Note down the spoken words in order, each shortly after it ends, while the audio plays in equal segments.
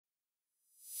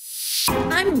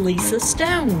I'm Lisa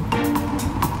Stone.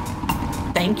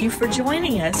 Thank you for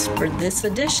joining us for this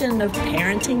edition of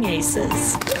Parenting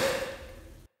Aces.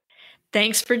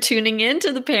 Thanks for tuning in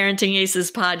to the Parenting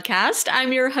Aces podcast.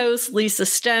 I'm your host, Lisa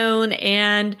Stone,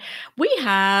 and we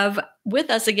have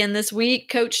with us again this week,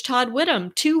 Coach Todd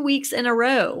Widom, 2 weeks in a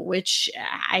row, which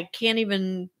I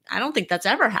don't think that's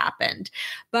ever happened.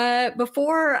 But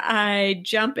before I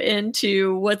jump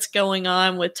into what's going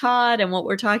on with Todd and what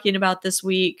we're talking about this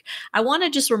week, I want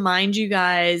to just remind you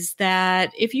guys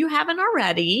that if you haven't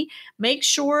already, make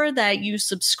sure that you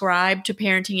subscribe to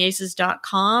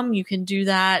parentingaces.com. You can do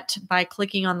that by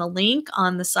clicking on the link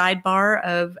on the sidebar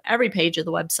of every page of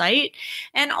the website.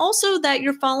 And also that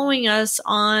you're following us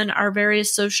on our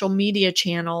various social media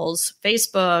channels,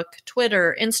 Facebook,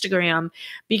 Twitter, Instagram,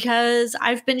 because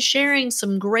I've been sharing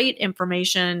some great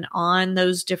information on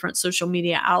those different social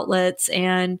media outlets.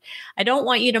 And I don't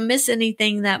want you to miss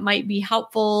anything that might be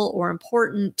helpful or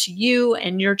important to you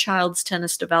and your child's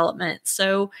tennis development.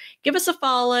 So give us a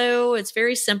follow. It's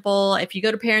very simple. If you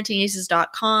go to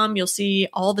parentingaces.com, you'll see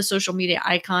all the social media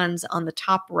icons on the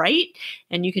top right,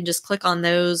 and you can just click on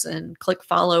those and click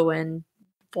follow, and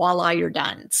voila, you're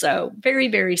done. So very,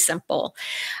 very simple.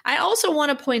 I also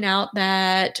want to point out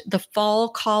that the fall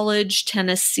college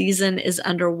tennis season is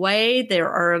underway. There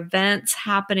are events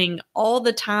happening all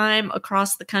the time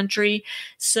across the country.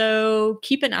 So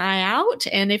keep an eye out.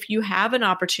 And if you have an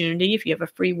opportunity, if you have a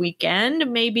free weekend,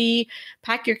 maybe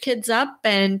pack your kids up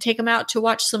and take them out to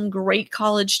watch some great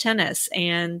college tennis.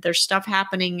 And there's stuff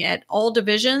happening at all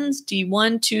divisions,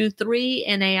 D1, 2, 3,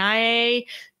 NAIA,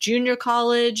 junior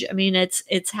college. I mean,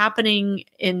 it's happening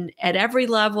at every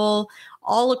level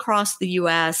all across the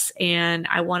US. And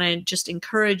I want to just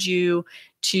encourage you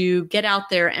to get out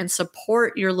there and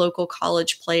support your local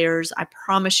college players. I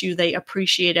promise you they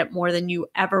appreciate it more than you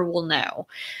ever will know.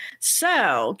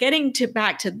 So getting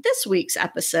back to this week's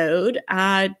episode,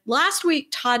 last week,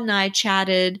 Todd and I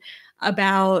chatted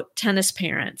about tennis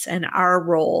parents and our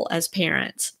role as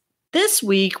parents. This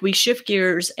week, we shift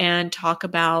gears and talk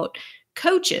about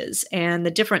coaches and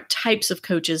the different types of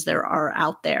coaches there are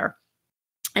out there.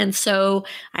 And so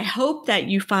I hope that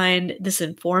you find this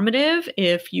informative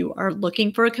if you are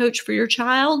looking for a coach for your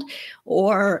child,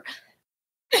 or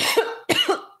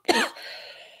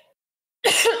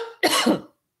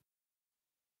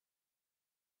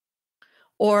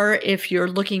or if you're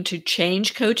looking to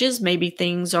change coaches, maybe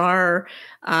things are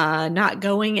not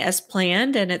going as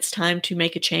planned and it's time to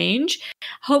make a change.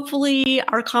 Hopefully,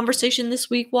 our conversation this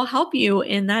week will help you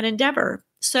in that endeavor.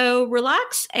 So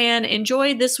relax and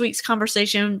enjoy this week's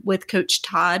conversation with Coach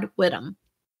Todd Widom.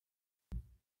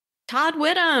 Todd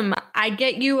Widom, I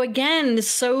get you again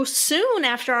so soon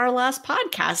after our last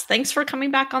podcast. Thanks for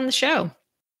coming back on the show.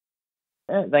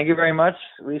 Yeah, thank you very much,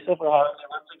 Lisa, for having me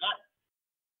once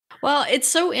again. Well, it's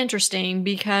so interesting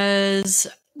because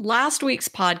last week's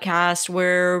podcast,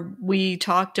 where we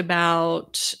talked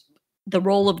about the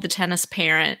role of the tennis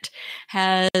parent,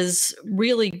 has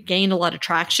really gained a lot of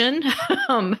traction.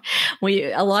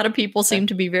 A lot of people seem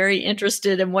to be very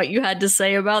interested in what you had to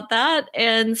say about that.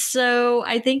 And so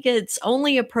I think it's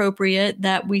only appropriate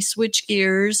that we switch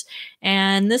gears.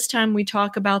 And this time we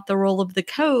talk about the role of the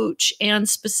coach, and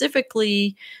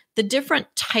specifically the different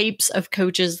types of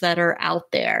coaches that are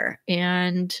out there.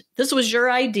 And this was your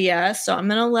idea, so I'm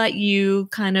going to let you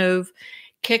kind of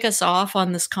kick us off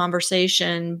on this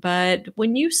conversation. But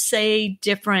when you say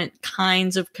different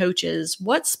kinds of coaches,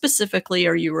 what specifically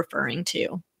are you referring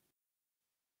to?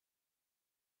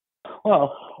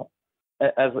 Well,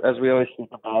 as we always think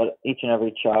about, each and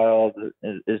every child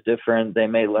is different. They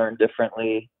may learn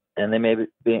differently, and they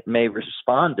may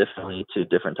respond differently to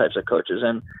different types of coaches.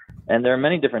 And there are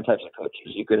many different types of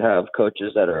coaches. You could have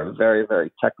coaches that are very,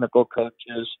 very technical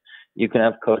coaches. You can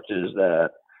have coaches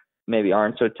that maybe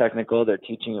aren't so technical. They're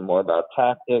teaching you more about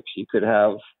tactics. You could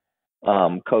have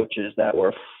coaches that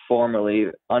were formerly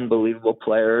unbelievable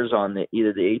players on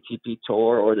either the ATP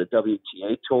tour or the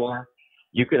WTA tour.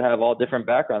 You could have all different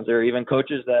backgrounds. There are even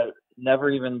coaches that never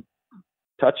even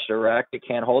touched a racket,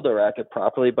 can't hold a racket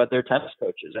properly, but they're tennis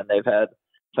coaches, and they've had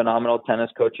phenomenal tennis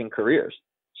coaching careers.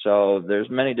 So there's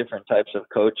many different types of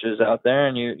coaches out there,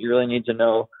 and you really need to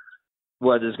know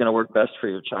what is going to work best for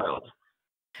your child.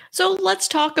 So let's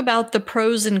talk about the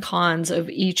pros and cons of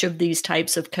each of these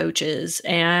types of coaches.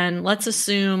 And let's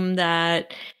assume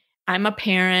that I'm a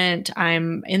parent,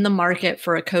 I'm in the market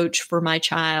for a coach for my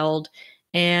child,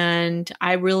 and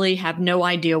I really have no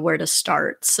idea where to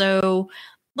start. So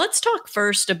let's talk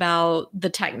first about the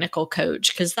technical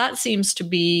coach, because that seems to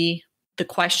be the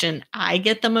question I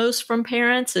get the most from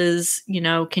parents is,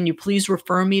 can you please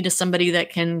refer me to somebody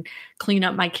that can clean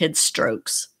up my kids'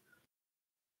 strokes?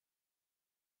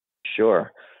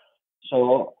 Sure.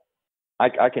 So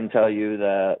I can tell you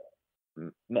that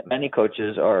many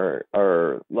coaches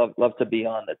love to be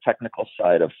on the technical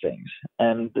side of things,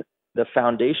 and the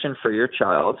foundation for your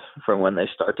child from when they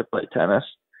start to play tennis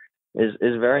is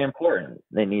very important.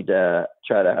 They need to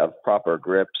try to have proper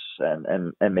grips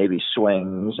and maybe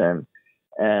swings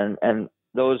and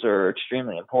those are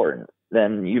extremely important.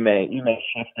 Then you may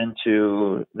shift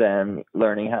into then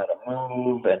learning how to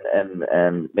move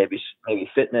and maybe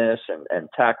fitness and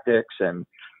tactics and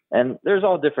there's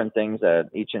all different things that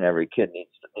each and every kid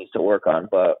needs to work on.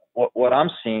 But what I'm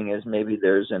seeing is maybe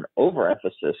there's an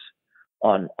overemphasis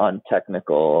on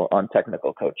technical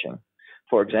coaching.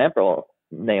 For example,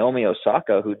 Naomi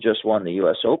Osaka, who just won the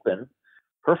U.S. Open,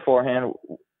 her forehand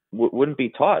wouldn't be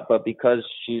taught, but because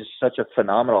she's such a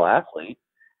phenomenal athlete,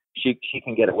 she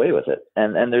can get away with it.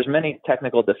 And there's many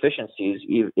technical deficiencies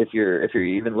if you're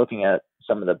even looking at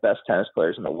some of the best tennis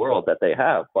players in the world that they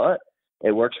have, but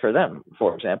it works for them.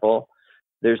 For example,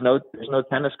 there's no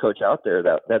tennis coach out there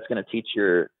that's going to teach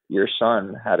your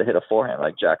son how to hit a forehand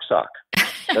like Jack Sock.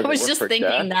 I was just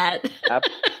thinking Jack? that.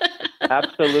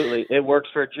 Absolutely, it works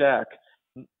for Jack.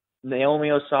 Naomi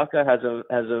Osaka has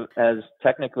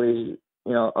technically,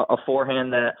 a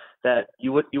forehand that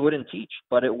you wouldn't teach,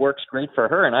 but it works great for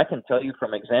her. And I can tell you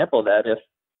from example that if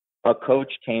a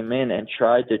coach came in and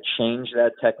tried to change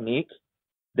that technique,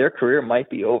 their career might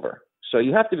be over. So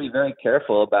you have to be very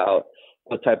careful about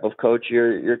what type of coach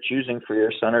you're choosing for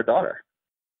your son or daughter.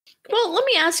 Well, let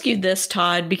me ask you this,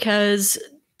 Todd, because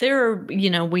there are,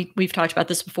 we've talked about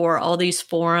this before, all these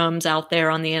forums out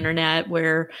there on the internet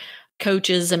where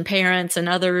coaches and parents and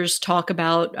others talk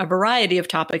about a variety of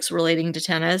topics relating to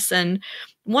tennis. And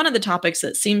one of the topics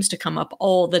that seems to come up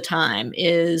all the time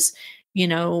is,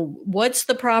 what's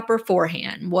the proper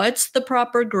forehand? What's the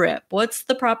proper grip? What's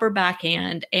the proper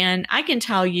backhand? And I can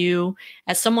tell you,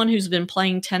 as someone who's been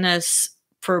playing tennis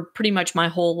for pretty much my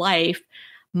whole life,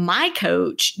 my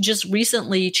coach just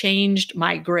recently changed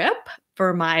my grip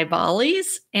for my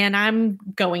volleys, and I'm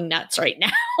going nuts right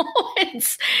now.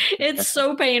 It's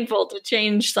so painful to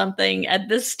change something at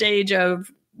this stage of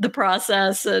the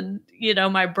process. And,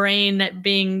 my brain,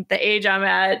 being the age I'm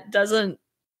at, doesn't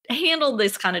handle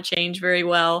this kind of change very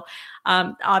well.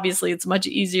 Obviously, it's much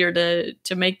easier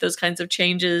to make those kinds of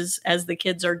changes as the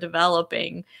kids are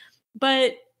developing.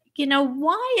 But,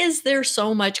 why is there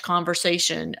so much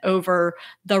conversation over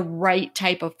the right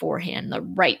type of forehand, the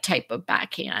right type of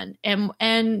backhand? And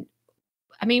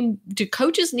I mean, do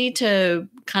coaches need to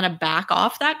kind of back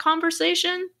off that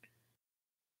conversation?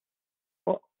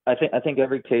 Well, I think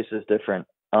every case is different.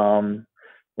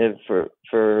 If for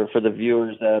the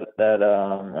viewers that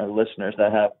are listeners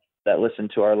that listen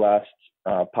to our last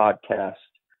podcast,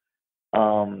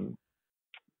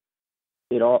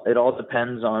 it all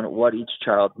depends on what each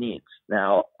child needs.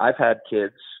 Now, I've had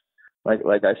kids, like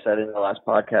I said in the last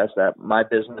podcast, that my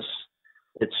business,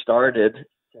 it started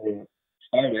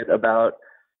about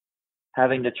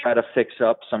having to try to fix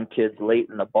up some kids late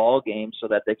in the ball game so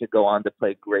that they could go on to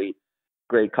play great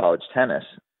college tennis.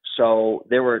 So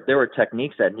there were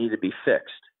techniques that needed to be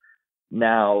fixed.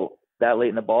 Now, that late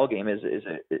in the ball game,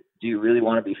 do you really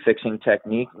want to be fixing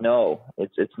technique? No,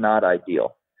 it's not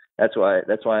ideal. That's why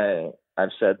I've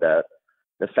said that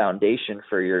the foundation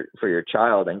for your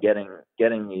child and getting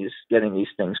these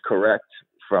things correct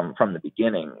from the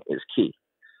beginning is key.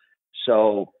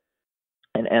 So,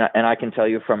 and I can tell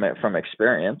you from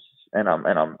experience, and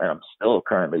I'm still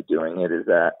currently doing it, is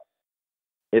that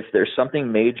if there's something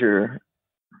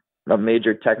a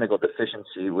major technical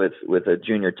deficiency with a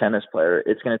junior tennis player,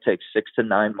 it's going to take 6 to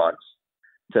 9 months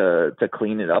to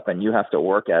clean it up, and you have to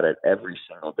work at it every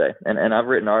single day. And I've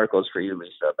written articles for you,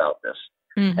 Lisa, about this.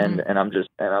 Mm-hmm. And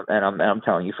I'm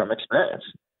telling you from experience.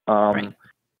 Right.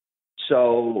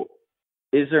 So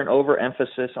is there an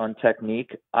overemphasis on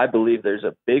technique? I believe there's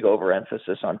a big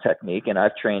overemphasis on technique, and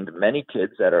I've trained many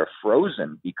kids that are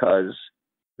frozen because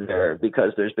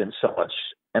there's been so much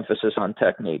emphasis on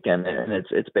technique, and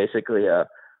it's basically a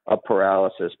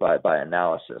paralysis by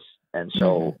analysis. And so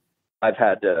mm-hmm. I've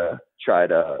had to try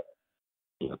to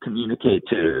communicate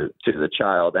to the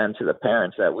child and to the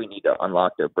parents that we need to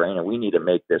unlock their brain, and we need to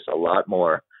make this a lot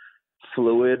more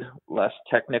fluid, less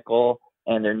technical,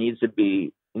 and it needs to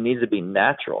be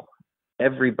natural.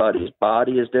 Everybody's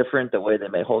body is different. The way they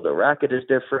may hold a racket is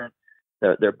different.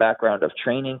 Their background of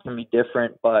training can be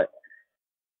different, but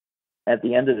at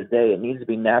the end of the day, it needs to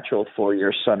be natural for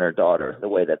your son or daughter, the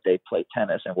way that they play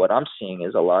tennis. And what I'm seeing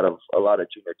is a lot of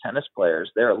junior tennis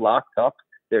players, they're locked up,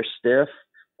 they're stiff,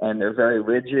 and they're very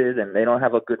rigid, and they don't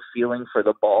have a good feeling for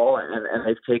the ball. And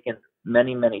they've taken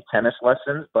many, many tennis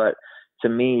lessons, but to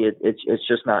me, it's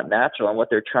just not natural. And what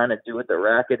they're trying to do with the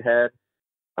racket head,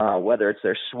 whether it's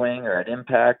their swing or at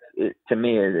impact, to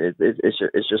me,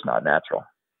 it's just not natural.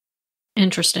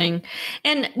 Interesting.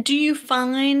 And do you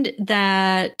find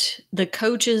that the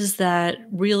coaches that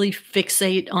really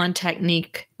fixate on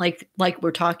technique, like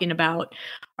we're talking about,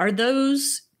 are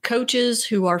those coaches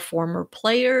who are former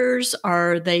players?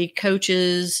 Are they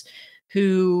coaches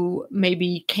who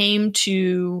maybe came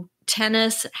to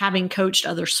tennis having coached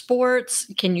other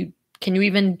sports? Can you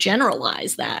even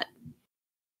generalize that?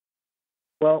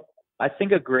 Well, I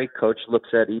think a great coach looks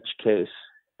at each case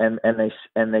and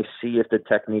they see if the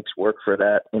techniques work for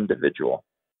that individual.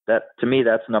 That, to me,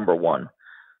 that's number one.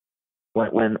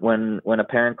 When a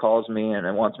parent calls me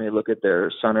and wants me to look at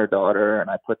their son or daughter,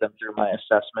 and I put them through my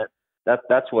assessment,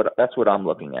 that's what I'm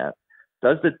looking at.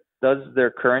 Does their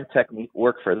current technique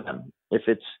work for them? If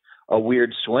it's a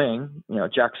weird swing,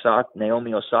 Jack Sock,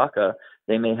 Naomi Osaka,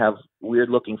 they may have weird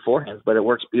looking forehands, but it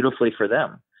works beautifully for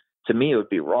them. To me, it would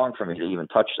be wrong for me to even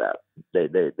touch that.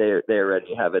 They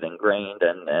already have it ingrained,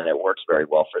 and it works very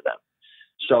well for them.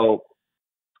 So,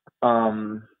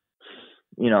 I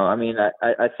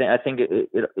think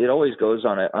it always goes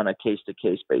on a case to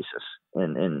case basis,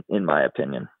 in my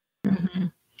opinion. Mm-hmm.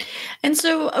 And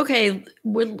so, okay,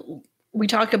 we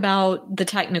talk about the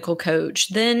technical coach.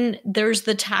 Then there's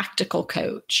the tactical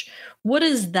coach. What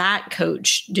is that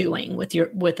coach doing with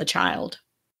a child?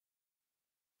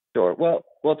 Sure. Well,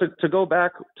 to go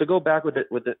back with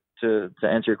it to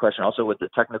answer your question, also with the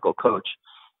technical coach,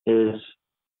 is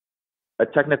a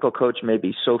technical coach may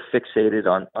be so fixated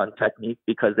on technique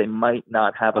because they might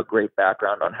not have a great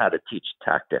background on how to teach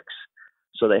tactics.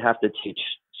 So they have to teach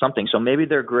something. So maybe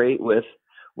they're great with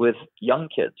young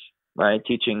kids, right?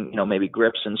 Teaching, maybe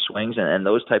grips and swings and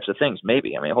those types of things.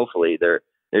 Maybe, hopefully they're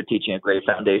teaching a great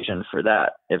foundation for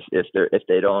that. If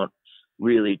they don't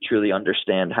really truly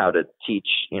understand how to teach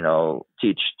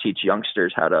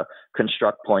youngsters how to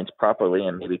construct points properly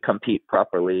and maybe compete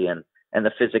properly and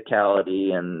the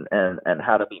physicality and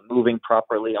how to be moving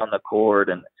properly on the court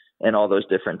and all those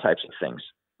different types of things.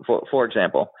 For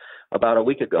example, about a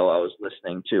week ago, I was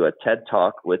listening to a TED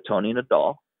Talk with Tony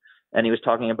Nadal, and he was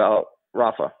talking about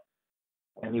Rafa.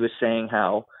 And he was saying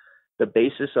how the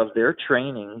basis of their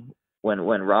training when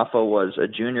Rafa was a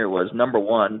junior was, number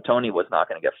one, Tony was not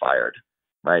going to get fired,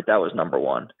 right? That was number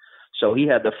one. So he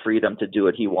had the freedom to do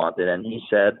what he wanted. And he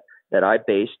said that I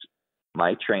based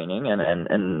my training, and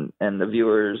the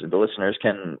viewers and the listeners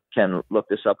can look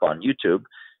this up on YouTube,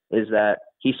 is that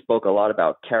he spoke a lot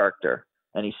about character.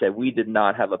 And he said, we did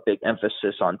not have a big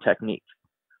emphasis on technique.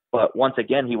 But once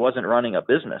again, he wasn't running a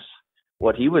business.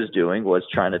 What he was doing was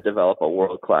trying to develop a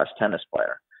world-class tennis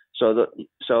player.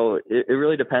 So it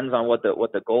really depends on what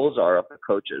the goals are of the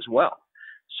coach as well.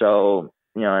 So,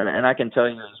 and I can tell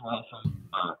you as well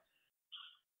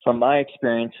from my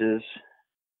experiences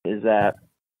is that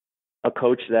a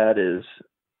coach that is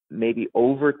maybe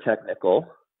over technical,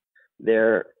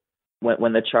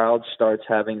 when the child starts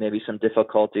having maybe some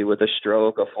difficulty with a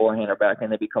stroke, a forehand or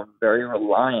backhand, they become very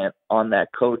reliant on that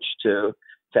coach to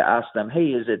ask them, hey,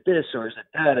 is it this or is it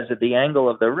that? Is it the angle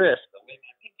of the wrist? The way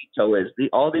my pinky toe is?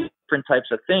 All these different types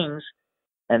of things.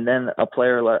 And then a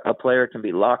player can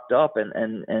be locked up and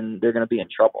they're going to be in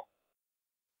trouble.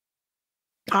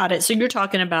 Got it. So you're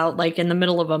talking about like in the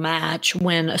middle of a match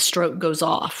when a stroke goes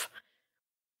off.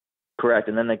 Correct.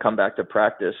 And then they come back to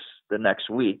practice the next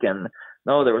week and,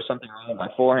 no, there was something wrong with my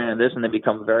forehand, this, and they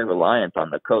become very reliant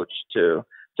on the coach to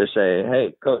say,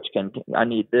 hey, coach, I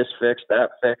need this fixed,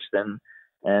 that fixed.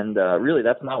 And really,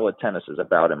 that's not what tennis is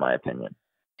about, in my opinion.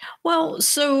 Well,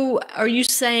 so are you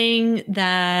saying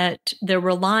that they're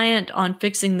reliant on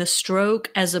fixing the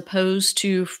stroke as opposed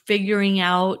to figuring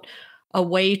out a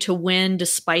way to win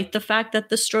despite the fact that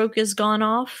the stroke has gone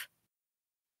off?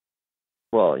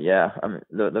 Well, yeah.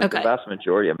 The vast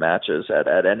majority of matches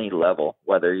at any level,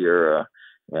 whether you're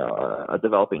a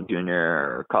developing junior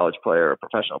or college player or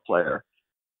professional player,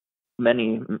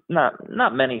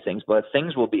 not many things, but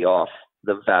things will be off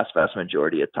the vast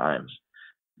majority of times.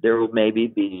 There will maybe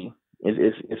be,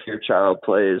 if your child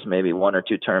plays maybe 1 or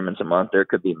 2 tournaments a month, there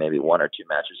could be maybe 1 or 2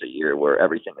 matches a year where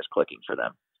everything is clicking for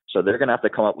them. So they're going to have to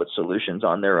come up with solutions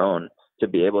on their own to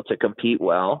be able to compete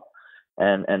well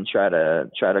and try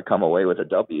to come away with a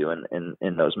W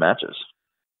in those matches.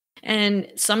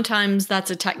 And sometimes that's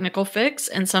a technical fix,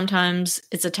 and sometimes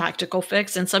it's a tactical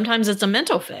fix, and sometimes it's a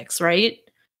mental fix, right?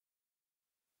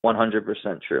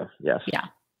 100% true. Yes. Yeah.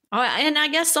 And I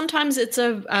guess sometimes it's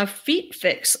a feet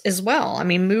fix as well. I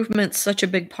mean, movement's such a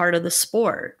big part of the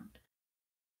sport.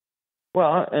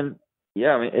 Well, and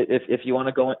yeah, I mean, if you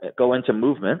want to go into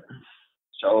movement,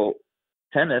 so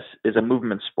tennis is a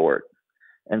movement sport,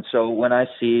 and so when I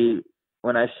see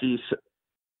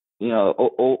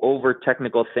over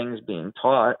technical things being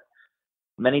taught,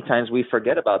 many times we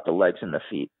forget about the legs and the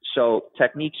feet. So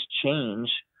techniques change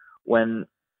when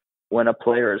a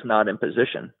player is not in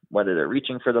position, whether they're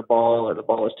reaching for the ball or the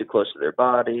ball is too close to their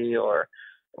body, or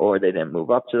they didn't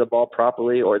move up to the ball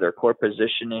properly, or their core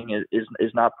positioning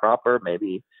is not proper.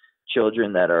 Maybe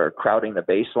children that are crowding the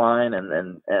baseline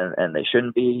and they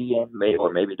shouldn't be,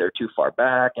 or maybe they're too far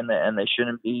back and they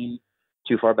shouldn't be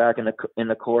too far back in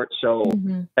the court. So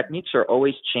techniques are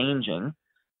always changing.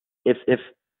 If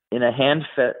in a hand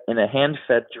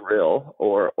fed drill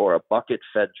or a bucket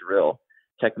fed drill,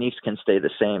 techniques can stay the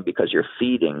same because you're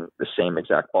feeding the same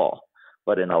exact ball.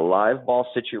 But in a live ball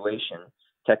situation,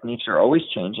 techniques are always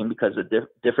changing because a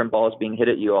different ball is being hit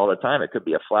at you all the time. It could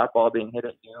be a flat ball being hit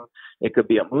at you. It could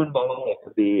be a moon ball. It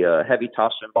could be a heavy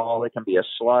topspin ball. It can be a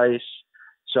slice.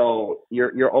 So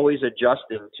you're always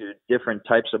adjusting to different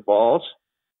types of balls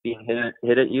being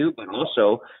hit at you, but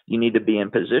also you need to be in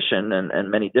position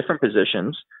and many different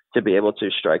positions to be able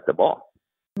to strike the ball.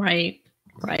 Right.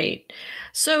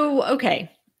 So,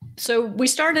 okay. So we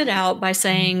started out by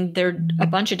saying there are a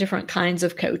bunch of different kinds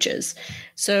of coaches.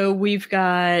 So we've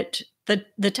got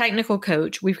the technical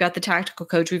coach, we've got the tactical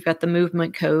coach, we've got the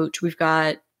movement coach, we've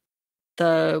got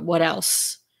the, what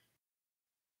else?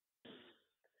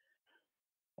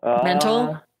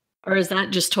 Mental? Or is that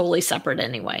just totally separate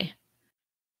anyway?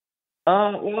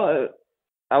 Well,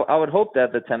 I would hope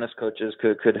that the tennis coaches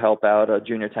could help out a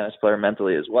junior tennis player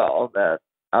mentally as well. That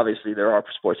obviously there are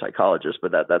sports psychologists,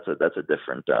 but that's a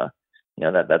different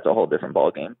that's a whole different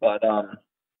ballgame. But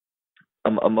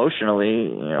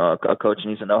emotionally, a coach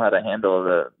needs to know how to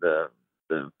handle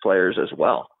the players as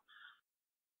well.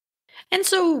 And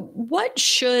so what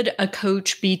should a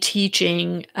coach be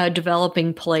teaching a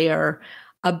developing player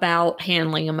about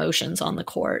handling emotions on the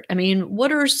court? I mean,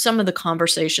 what are some of the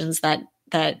conversations that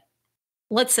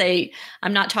let's say,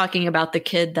 I'm not talking about the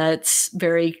kid that's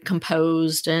very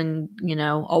composed and,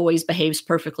 always behaves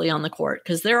perfectly on the court,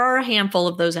 because there are a handful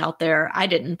of those out there. I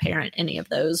didn't parent any of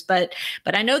those, but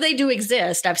I know they do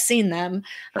exist. I've seen them.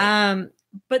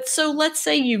 But so let's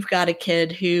say you've got a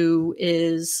kid who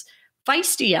is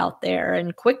feisty out there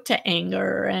and quick to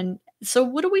anger. And so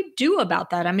what do we do about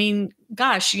that? I mean,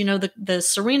 gosh, the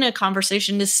Serena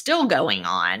conversation is still going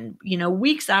on,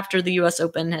 weeks after the US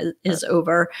Open is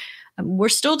over. We're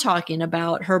still talking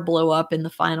about her blow up in the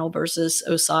final versus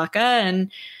Osaka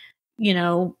and,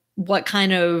 what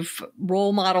kind of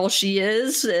role model she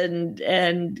is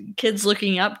and kids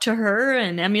looking up to her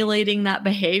and emulating that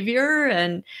behavior.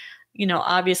 And,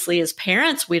 obviously as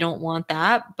parents, we don't want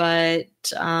that, but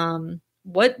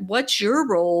what's your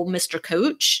role, Mr.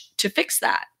 Coach, to fix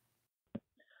that?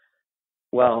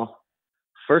 Well,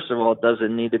 first of all, does it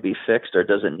need to be fixed or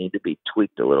does it need to be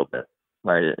tweaked a little bit?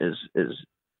 Right?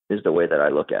 Is the way that I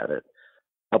look at it.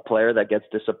 A player that gets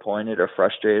disappointed or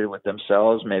frustrated with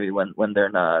themselves, maybe when they're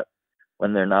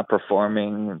not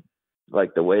performing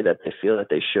like the way that they feel that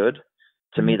they should,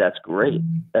 to me that's great.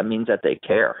 That means that they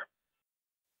care.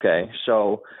 Okay,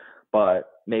 so but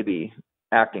maybe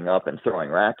acting up and throwing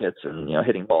rackets and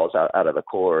hitting balls out of the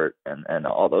court and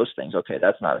all those things. Okay,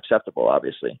 that's not acceptable,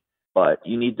 obviously. But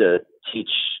you need to teach.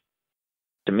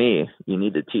 To me, you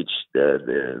need to teach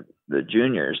the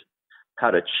juniors how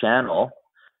to channel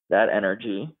that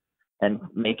energy and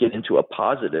make it into a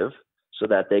positive so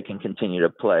that they can continue to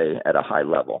play at a high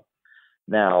level.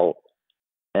 Now,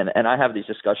 and I have these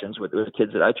discussions with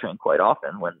kids that I train quite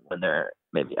often when they're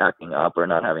maybe acting up or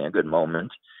not having a good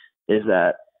moment, is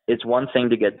that it's one thing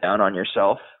to get down on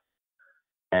yourself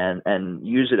and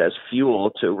use it as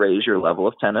fuel to raise your level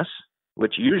of tennis,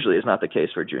 which usually is not the case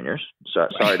for juniors. So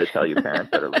sorry to tell you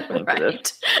parents that are listening to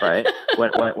this, right?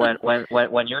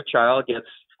 When your child gets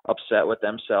upset with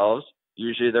themselves,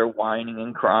 usually they're whining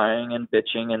and crying and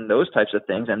bitching and those types of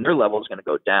things, and their level is going to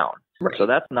go down. Right. So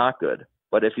that's not good.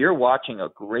 But if you're watching a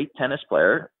great tennis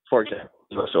player, for example,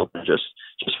 US Open just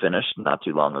finished not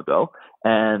too long ago,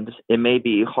 and it may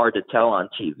be hard to tell on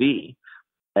TV,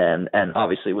 and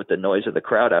obviously with the noise of the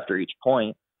crowd after each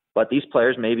point, but these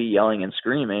players may be yelling and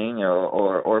screaming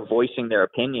or voicing their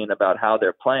opinion about how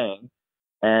they're playing.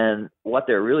 And what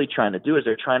they're really trying to do is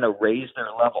they're trying to raise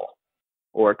their level.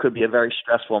 Or it could be a very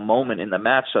stressful moment in the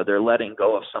match, so they're letting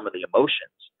go of some of the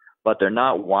emotions. But they're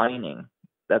not whining.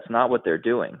 That's not what they're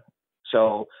doing.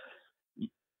 So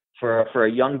for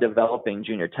a young developing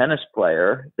junior tennis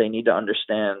player, they need to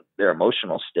understand their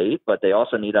emotional state, but they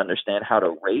also need to understand how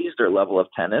to raise their level of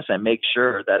tennis and make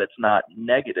sure that it's not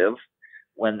negative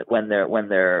when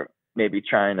they're maybe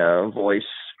trying to voice,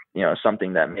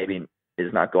 something that maybe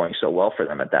is not going so well for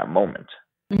them at that moment.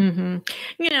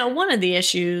 Mm-hmm. One of the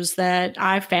issues that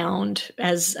I found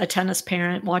as a tennis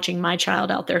parent watching my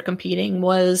child out there competing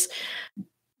was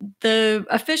the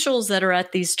officials that are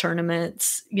at these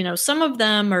tournaments. Some of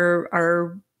them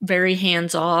are very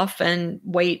hands off and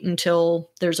wait until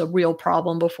there's a real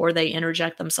problem before they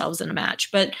interject themselves in a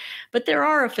match. But there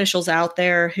are officials out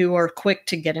there who are quick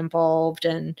to get involved,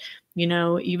 and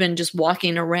even just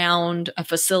walking around a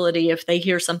facility, if they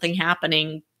hear something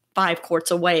happening 5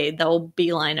 courts away, they'll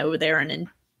beeline over there and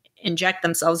inject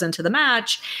themselves into the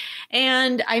match.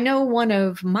 And I know one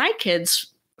of my kids'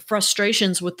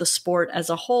 frustrations with the sport as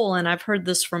a whole, and I've heard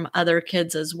this from other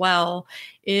kids as well,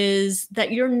 is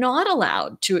that you're not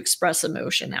allowed to express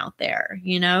emotion out there.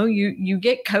 You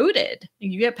get coded,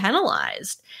 you get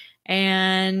penalized.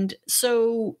 And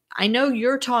so I know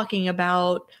you're talking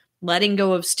about letting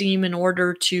go of steam in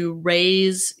order to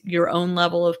raise your own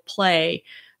level of play,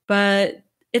 but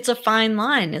it's a fine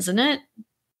line, isn't it?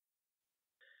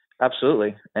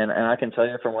 Absolutely. And I can tell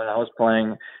you from when I was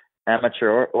playing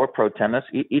amateur or pro tennis,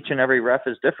 each and every ref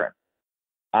is different.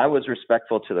 I was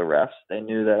respectful to the refs. They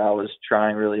knew that I was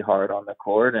trying really hard on the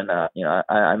court, and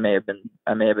I may have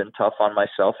been tough on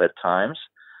myself at times,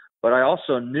 but I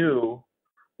also knew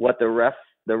what the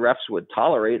refs would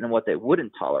tolerate and what they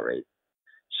wouldn't tolerate.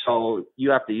 So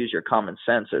you have to use your common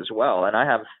sense as well. And I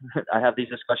have these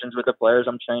discussions with the players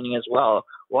I'm training as well.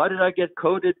 Why did I get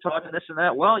coded, taught, and this and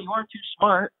that? Well, you weren't too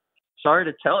smart. Sorry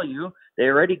to tell you, they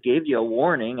already gave you a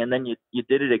warning, and then you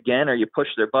did it again, or you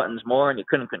pushed their buttons more and you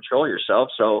couldn't control yourself.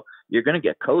 So you're going to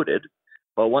get coded.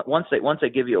 But once they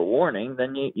give you a warning,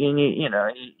 then you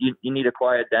need to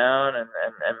quiet down and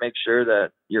make sure that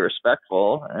you're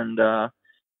respectful and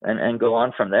go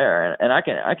on from there. And I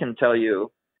can tell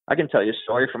you a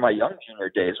story from my young junior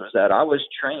days. Was that I was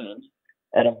trained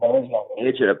at a very young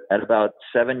age, at about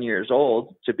 7 years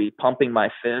old, to be pumping my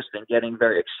fist and getting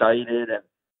very excited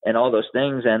and all those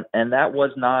things. And that was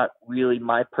not really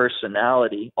my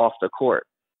personality off the court.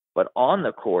 But on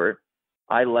the court,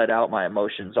 I let out my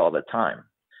emotions all the time.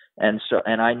 And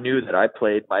I knew that I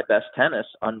played my best tennis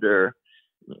under,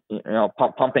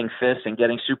 pumping fists and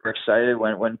getting super excited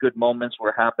when good moments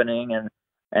were happening.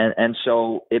 And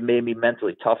so it made me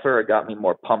mentally tougher. It got me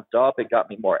more pumped up. It got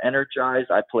me more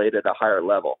energized. I played at a higher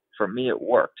level. For me, it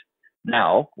worked.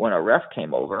 Now, when a ref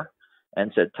came over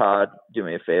and said, "Todd, do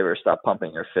me a favor, stop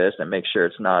pumping your fist and make sure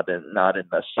it's not in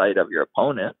the sight of your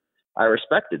opponent," I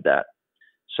respected that.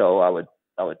 So I would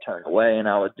turn away and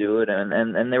I would do it,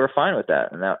 and they were fine with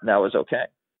that, and that was okay.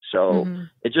 So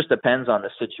It just depends on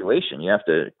the situation. You have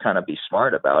to kind of be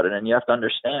smart about it, and you have to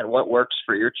understand what works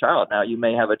for your child. Now, you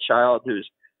may have a child who's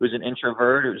an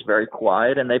introvert, who's very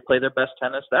quiet, and they play their best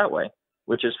tennis that way,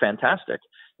 which is fantastic.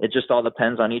 It just all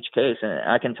depends on each case. And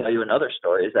I can tell you another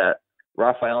story is that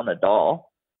Rafael Nadal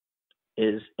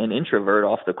is an introvert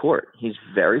off the court. He's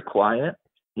very quiet.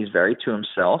 He's very to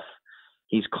himself.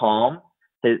 He's calm.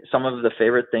 Some of the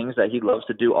favorite things that he loves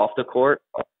to do off the court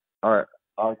are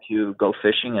to go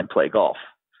fishing and play golf.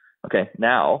 Okay.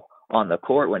 Now on the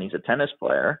court, when he's a tennis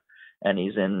player and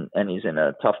he's in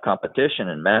a tough competition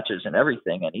and matches and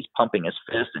everything, and he's pumping his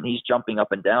fist and he's jumping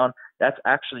up and down, that's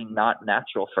actually not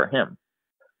natural for him.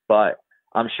 But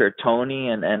I'm sure Tony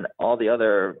and all the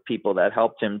other people that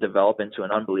helped him develop into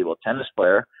an unbelievable tennis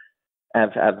player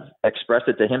have expressed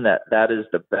it to him that is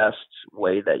the best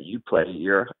way that you play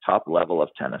your top level of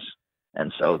tennis.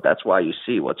 And so that's why you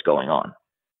see what's going on.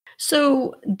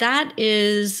 So that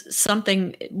is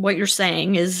something, what you're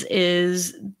saying is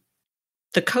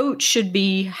the coach should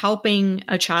be helping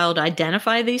a child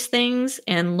identify these things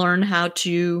and learn how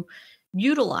to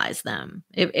utilize them,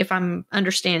 if I'm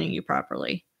understanding you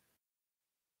properly.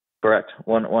 Correct.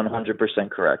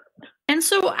 100% correct. And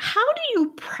so how do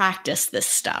you practice this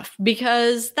stuff?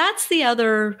 Because that's the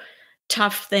other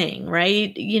tough thing,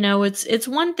 right? It's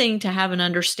one thing to have an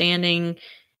understanding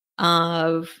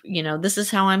of, this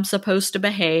is how I'm supposed to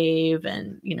behave.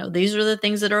 And, these are the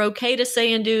things that are okay to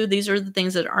say and do. These are the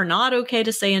things that are not okay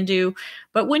to say and do.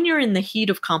 But when you're in the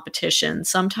heat of competition,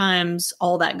 sometimes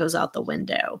all that goes out the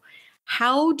window.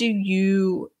 How do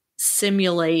you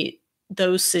simulate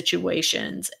those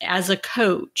situations as a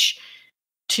coach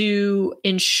to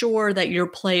ensure that your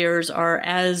players are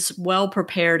as well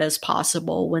prepared as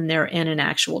possible when they're in an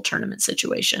actual tournament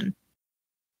situation?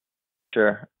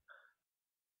 Sure.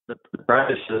 The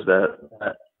practices that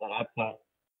I put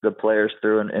the players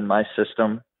through in my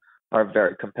system are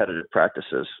very competitive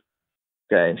practices.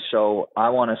 Okay, so I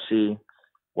want to see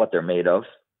what they're made of,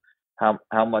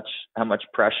 how much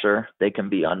pressure they can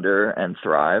be under and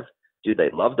thrive. Do they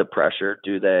love the pressure?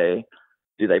 Do they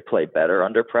play better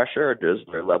under pressure, or does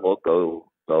their level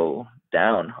go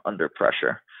down under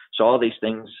pressure? So all these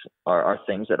things are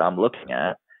things that I'm looking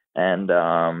at, and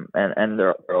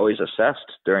they're always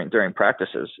assessed during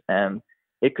practices. And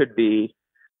it could be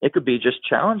just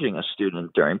challenging a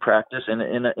student during practice in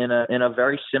a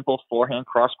very simple forehand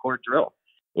cross court drill.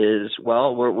 Is,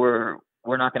 well, we're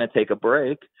not going to take a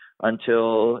break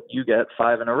until you get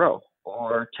 5 in a row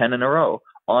or 10 in a row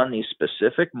on these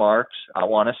specific marks. I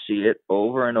want to see it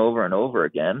over and over and over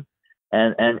again.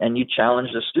 And you challenge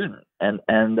the student, and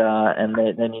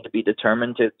they need to be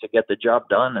determined to get the job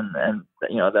done. And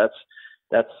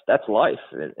that's life.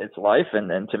 It's life.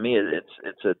 And to me,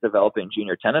 it's a developing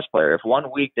junior tennis player. If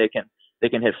 1 week they can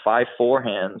hit 5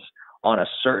 forehands on a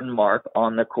certain mark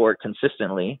on the court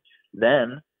consistently,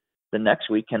 then the next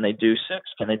week, can they do 6?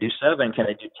 Can they do 7? Can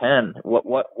they do 10?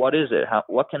 What is it?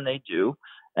 What can they do?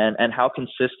 And how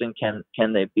consistent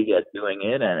can they be at doing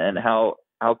it? And how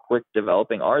quick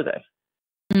developing are they?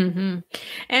 Mm-hmm.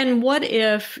 And what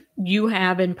if you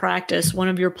have in practice one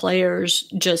of your players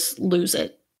just lose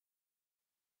it?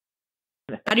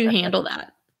 How do you handle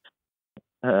that?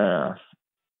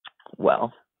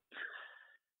 Well,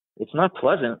 it's not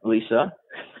pleasant, Lisa.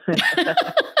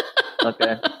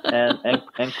 Okay,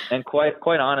 and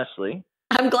quite honestly,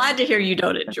 I'm glad to hear you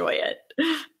don't enjoy it.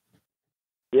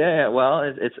 Yeah, well,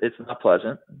 it's not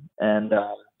pleasant, and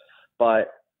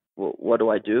but what do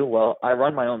I do? Well, I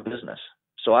run my own business,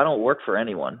 so I don't work for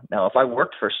anyone. Now, if I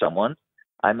worked for someone,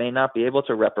 I may not be able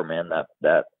to reprimand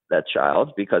that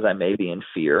child because I may be in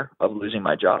fear of losing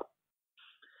my job.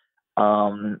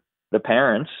 The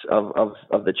parents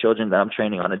of the children that I'm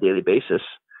training on a daily basis,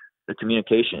 the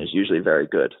communication is usually very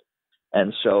good.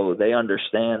 And so they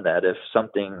understand that if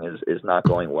something is not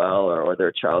going well, or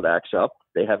their child acts up,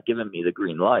 they have given me the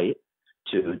green light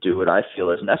to do what I feel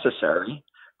is necessary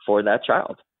for that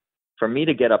child. For me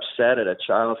to get upset at a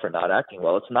child for not acting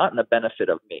well, it's not in the benefit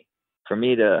of me. For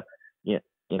me to,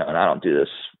 and I don't do this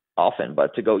often,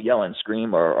 but to go yell and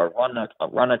scream or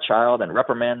run a child and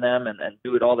reprimand them and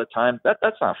do it all the time,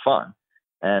 that's not fun.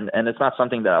 And it's not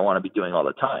something that I want to be doing all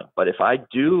the time. But if I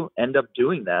do end up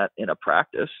doing that in a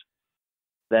practice,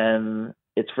 then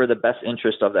it's for the best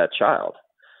interest of that child.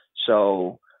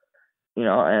 So,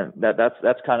 and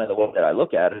that's kind of the way that I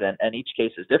look at it. And each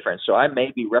case is different. So I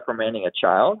may be reprimanding a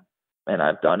child, and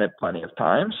I've done it plenty of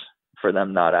times for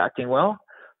them not acting well.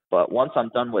 But once I'm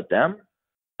done with them,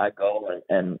 I go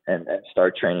and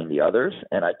start training the others.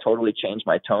 And I totally change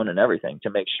my tone and everything to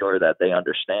make sure that they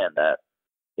understand that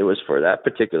it was for that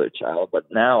particular child.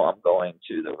 But now I'm going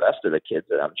to the rest of the kids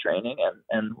that I'm training,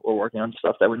 and we're working on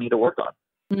stuff that we need to work on.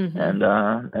 Mm-hmm.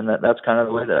 And that's kind of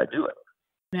the way that I do it.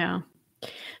 Yeah.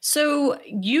 So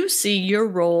you see your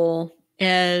role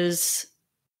as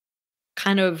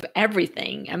kind of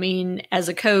everything. I mean, as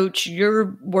a coach,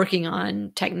 you're working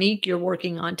on technique, you're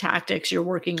working on tactics, you're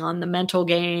working on the mental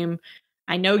game.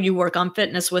 I know you work on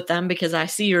fitness with them because I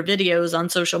see your videos on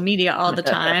social media all the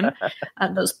time.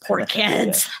 Those poor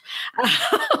kids.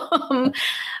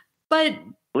 But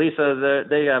Lisa,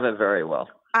 they have it very well.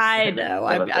 I know.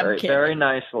 I'm kidding. Very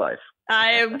nice life.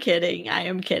 I am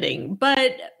kidding.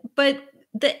 But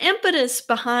the impetus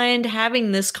behind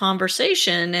having this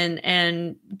conversation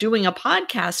and doing a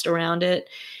podcast around it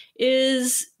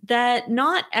is that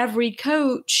not every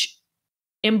coach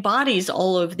embodies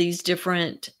all of these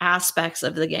different aspects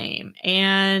of the game.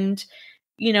 And,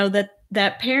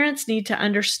 that parents need to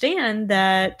understand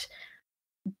that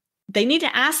they need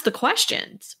to ask the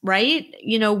questions, right?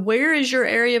 Where is your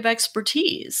area of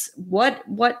expertise?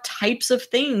 What types of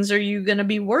things are you going to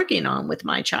be working on with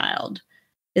my child?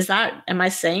 Am I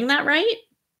saying that right?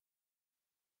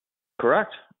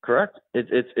 Correct.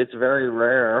 It's very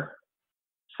rare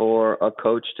for a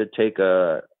coach to take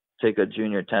a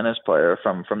junior tennis player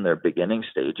from their beginning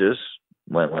stages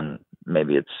when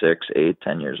maybe it's 6, 8,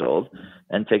 10 years old,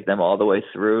 and take them all the way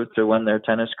through to when their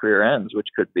tennis career ends, which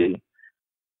could be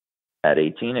at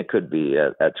 18, it could be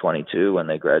at 22 when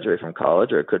they graduate from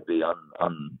college, or it could be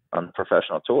on the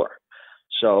professional tour.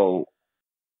 So,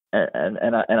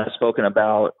 and I've spoken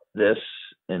about this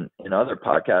in other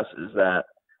podcasts, is that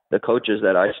the coaches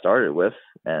that I started with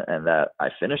and that I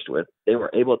finished with, they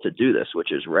were able to do this,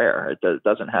 which is rare. It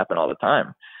doesn't happen all the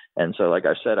time. And so, like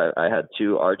I said, I had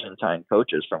 2 Argentine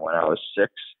coaches from when I was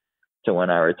 6 to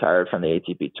when I retired from the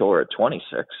ATP Tour at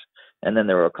 26. And then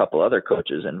there were a couple other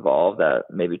coaches involved that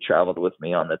maybe traveled with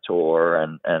me on the tour.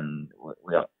 And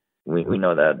we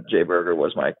know that Jay Berger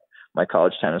was my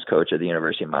college tennis coach at the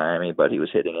University of Miami, but he was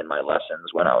hitting in my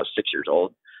lessons when I was 6 years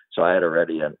old. So I had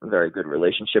already a very good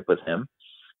relationship with him.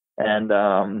 And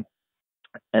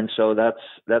so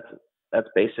that's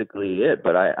basically it.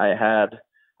 But I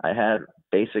had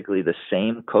basically the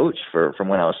same coach from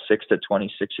when I was 6 to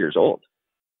 26 years old.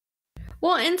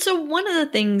 Well, and so one of the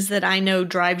things that I know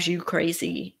drives you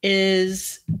crazy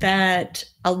is that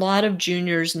a lot of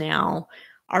juniors now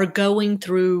are going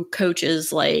through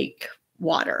coaches like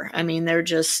water. I mean, they're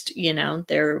just,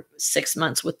 they're 6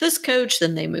 months with this coach,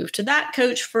 then they move to that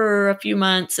coach for a few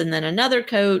months, and then another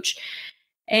coach.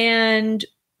 And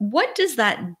what does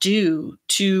that do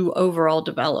to overall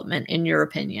development, in your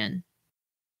opinion?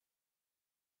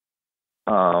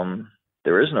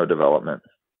 There is no development.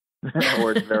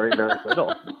 Or it's very, very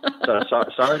little. So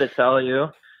sorry to tell you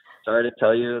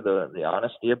the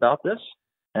honesty about this,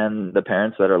 and the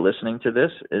parents that are listening to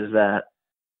this, is that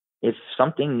if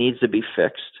something needs to be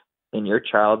fixed in your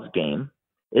child's game,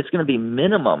 it's going to be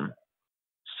minimum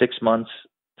 6 months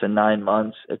to 9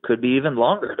 months. It could be even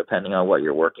longer depending on what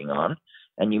you're working on.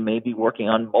 And you may be working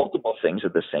on multiple things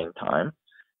at the same time.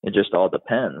 It just all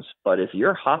depends. But if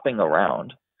you're hopping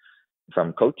around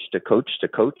from coach to coach to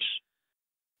coach,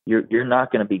 you're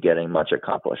not going to be getting much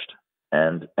accomplished.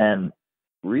 And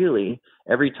really,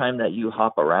 every time that you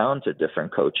hop around to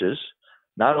different coaches,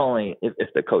 not only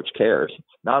if the coach cares,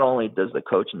 not only does the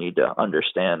coach need to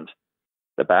understand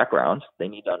the background, they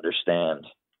need to understand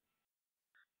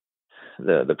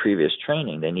the previous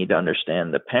training, they need to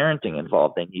understand the parenting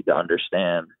involved, they need to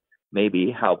understand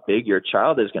maybe how big your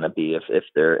child is going to be if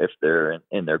they're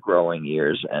in their growing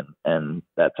years and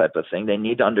that type of thing. They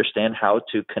need to understand how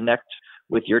to connect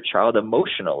with your child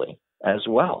emotionally as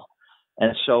well.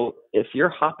 And so if you're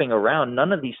hopping around,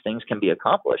 none of these things can be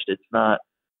accomplished. It's not,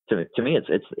 to me,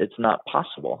 it's not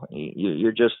possible.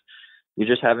 You're just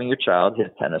having your child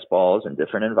hit tennis balls in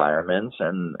different environments.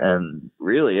 And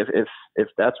really, if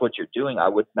that's what you're doing, I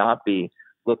would not be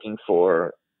looking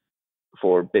for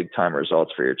big time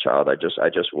results for your child. I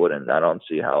just wouldn't. I don't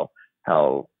see how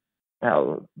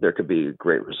there could be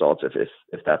great results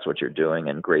if that's what you're doing,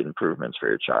 and great improvements for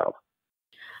your child.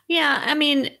 Yeah, I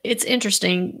mean, it's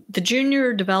interesting. The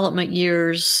junior development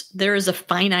years, there is a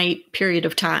finite period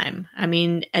of time. I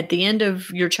mean, at the end of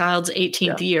your child's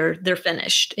 18th year, they're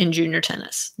finished in junior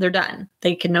tennis. They're done.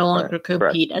 They can no longer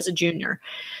compete as a junior.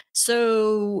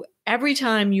 So every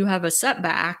time you have a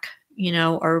setback,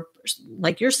 or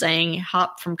like you're saying,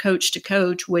 hop from coach to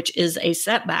coach, which is a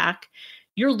setback,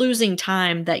 you're losing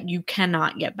time that you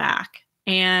cannot get back.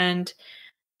 And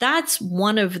that's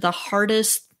one of the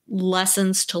hardest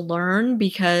lessons to learn,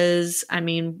 because I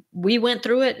mean, we went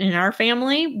through it in our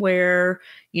family where,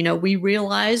 we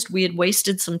realized we had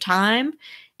wasted some time,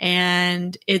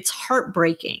 and it's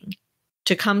heartbreaking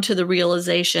to come to the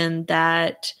realization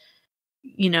that,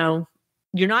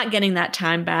 you're not getting that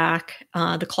time back.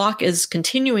 The clock is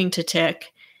continuing to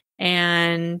tick,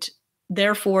 and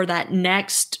therefore that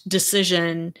next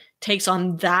decision takes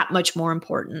on that much more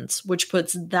importance, which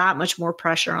puts that much more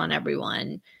pressure on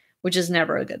everyone, which is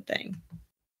never a good thing.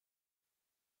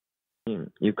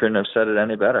 You couldn't have said it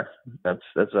any better. That's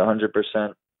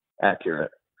 100%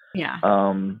 accurate. Yeah.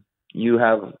 You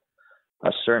have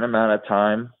a certain amount of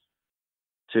time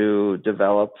to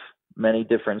develop many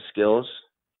different skills,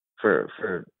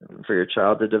 for your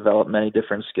child to develop many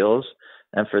different skills,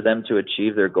 and for them to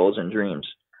achieve their goals and dreams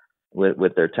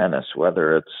with their tennis,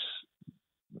 whether it's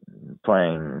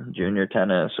playing junior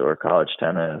tennis or college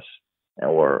tennis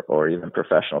or even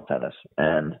professional tennis.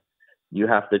 And you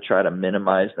have to try to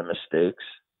minimize the mistakes.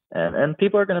 And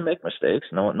people are going to make mistakes.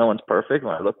 No one's perfect.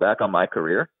 When I look back on my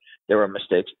career, there were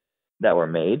mistakes that were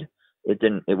made. It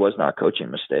was not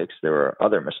coaching mistakes. There were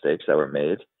other mistakes that were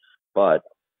made, but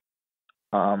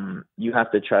you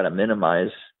have to try to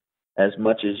minimize as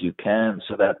much as you can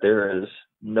so that there is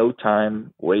no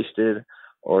time wasted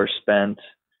or spent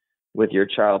with your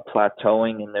child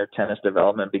plateauing in their tennis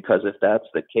development, because if that's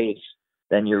the case,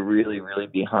 then you're really, really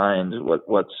behind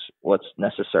what's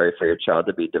necessary for your child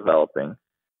to be developing.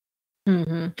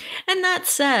 Mm-hmm. And that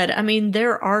said, I mean,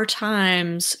 there are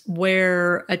times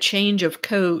where a change of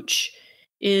coach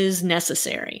is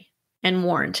necessary and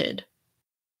warranted.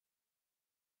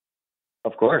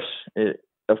 Of course. If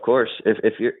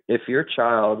your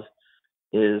child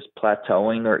is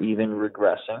plateauing or even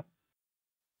regressing,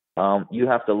 you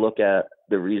have to look at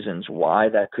the reasons why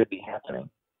that could be happening,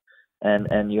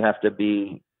 and you have to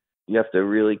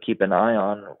really keep an eye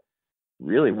on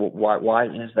really why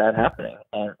is that happening,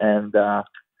 and to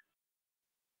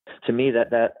me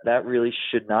that really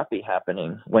should not be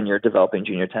happening when you're developing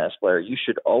junior tennis player. You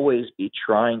should always be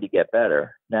trying to get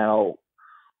better. Now,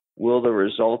 will the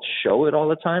results show it all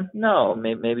the time? No.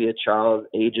 Maybe a child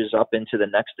ages up into the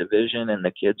next division and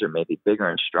the kids are maybe bigger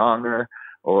and stronger,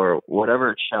 or whatever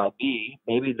it shall be.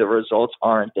 Maybe the results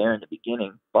aren't there in the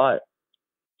beginning, but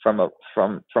from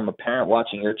a parent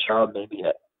watching your child maybe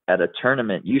at a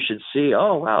tournament, you should see,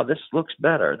 oh wow, this looks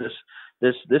better.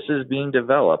 This is being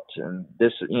developed, and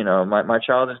this, my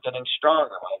child is getting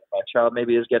stronger. My child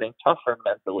maybe is getting tougher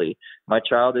mentally. My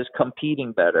child is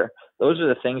competing better. Those are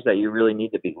the things that you really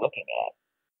need to be looking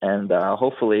at, and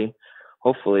hopefully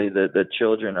the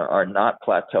children are not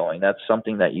plateauing. That's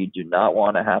something that you do not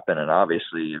want to happen. And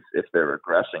obviously, if they're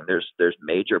regressing, there's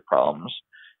major problems.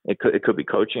 It could be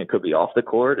coaching. It could be off the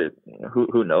court.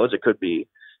 Who knows? It could be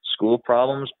school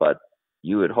problems. But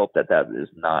you would hope that is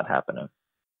not happening.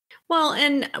 Well,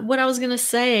 and what I was going to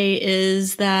say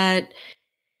is that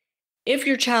if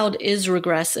your child is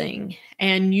regressing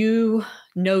and you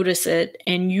notice it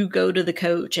and you go to the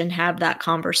coach and have that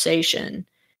conversation,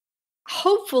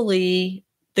 hopefully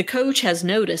the coach has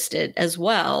noticed it as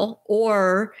well,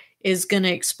 or is going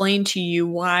to explain to you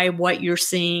why what you're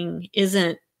seeing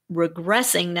isn't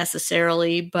regressing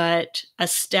necessarily, but a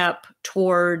step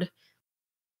toward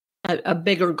a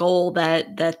bigger goal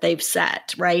that they've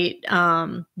set, right?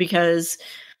 Because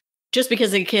just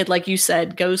because a kid, like you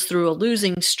said, goes through a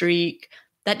losing streak,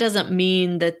 that doesn't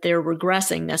mean that they're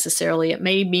regressing necessarily. It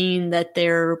may mean that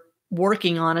they're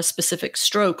working on a specific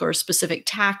stroke or a specific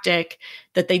tactic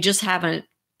that they just haven't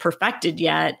perfected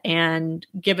yet, and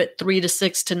give it 3 to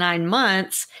 6 to 9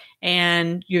 months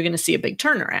and you're going to see a big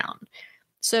turnaround.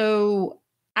 So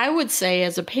I would say,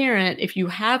 as a parent, if you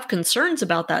have concerns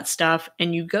about that stuff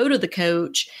and you go to the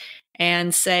coach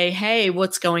and say, hey,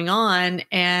 what's going on?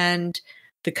 And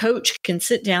the coach can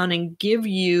sit down and give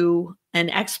you an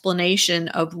explanation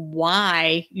of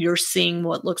why you're seeing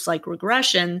what looks like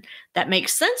regression that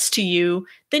makes sense to you,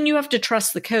 then you have to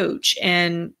trust the coach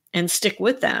and stick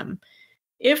with them.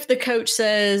 If the coach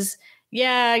says,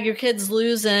 yeah, your kid's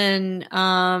losing,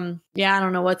 I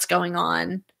don't know what's going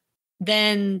on,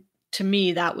 then to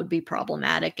me, that would be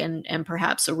problematic and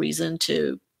perhaps a reason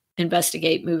to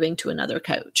investigate moving to another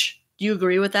coach. Do you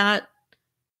agree with that?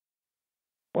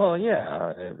 Well,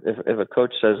 yeah. If a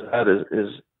coach says that,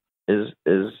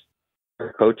 is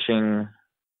coaching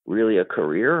really a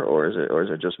career, or is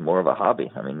it just more of a hobby?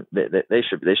 I mean, they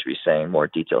should be saying more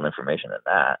detailed information than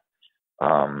that.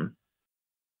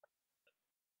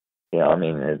 I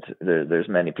mean, there's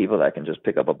many people that can just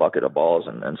pick up a bucket of balls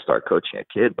and start coaching a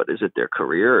kid, but is it their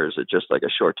career, or is it just like a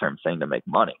short-term thing to make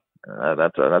money?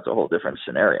 That's a whole different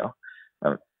scenario.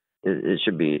 It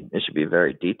should be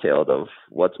very detailed of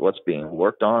what's being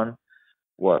worked on,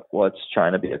 what's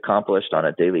trying to be accomplished on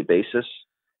a daily basis,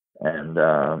 and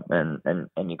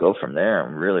you go from there.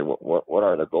 And really, what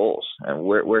are the goals, and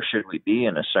where should we be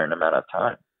in a certain amount of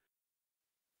time?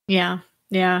 Yeah.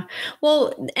 Yeah.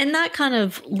 Well, and that kind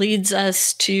of leads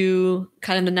us to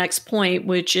kind of the next point,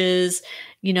 which is,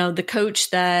 the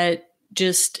coach that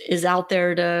just is out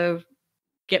there to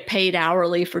get paid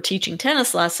hourly for teaching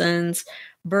tennis lessons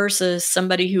versus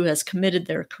somebody who has committed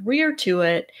their career to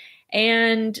it.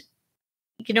 And,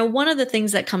 one of the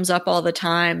things that comes up all the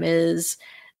time is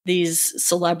these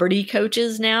celebrity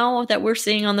coaches now that we're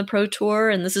seeing on the Pro Tour.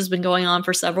 And this has been going on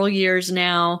for several years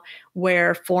now,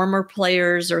 where former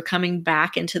players are coming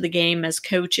back into the game as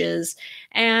coaches.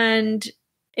 And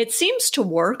it seems to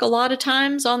work a lot of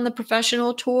times on the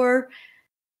professional tour.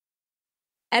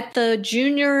 At the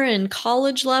junior and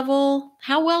college level,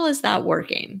 how well is that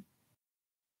working?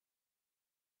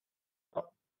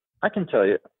 I can tell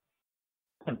you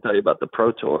about the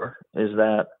Pro Tour is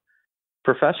that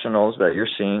professionals that you're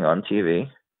seeing on TV,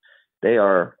 they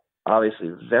are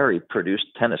obviously very produced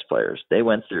tennis players. They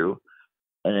went through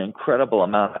an incredible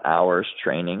amount of hours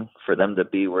training for them to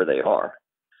be where they are.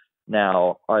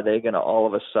 Now, are they going to all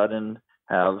of a sudden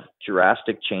have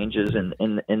drastic changes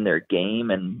in their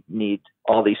game and need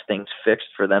all these things fixed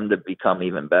for them to become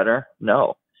even better?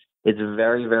 No. It's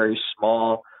very, very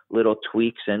small little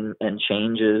tweaks and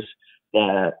changes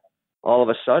that all of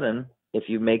a sudden, if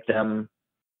you make them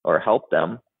or help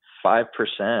them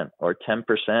 5% or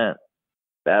 10%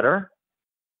 better,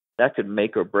 that could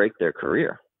make or break their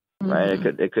career, right?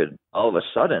 It could all of a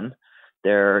sudden,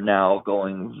 they're now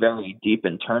going very deep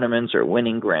in tournaments or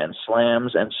winning grand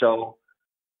slams. And so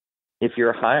if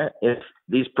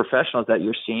these professionals that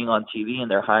you're seeing on TV and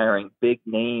they're hiring big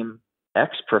name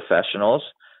ex-professionals,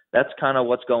 that's kind of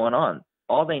what's going on.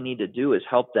 All they need to do is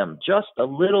help them just a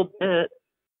little bit,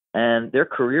 and their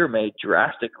career may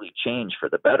drastically change for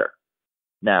the better.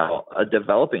 Now, a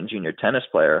developing junior tennis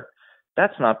player,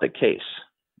 that's not the case.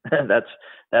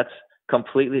 That's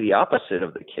completely the opposite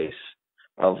of the case.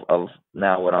 of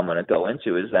now what I'm going to go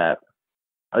into is that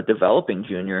a developing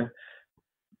junior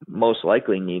most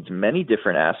likely needs many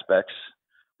different aspects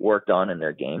worked on in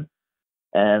their game,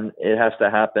 and it has to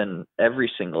happen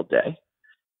every single day.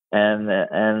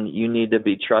 And you need to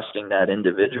be trusting that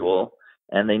individual,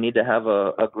 and they need to have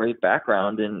a great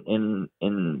background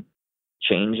in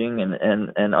changing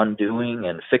and undoing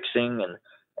and fixing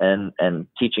and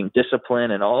teaching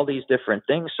discipline and all these different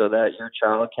things, so that your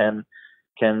child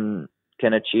can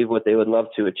achieve what they would love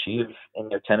to achieve in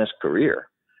their tennis career.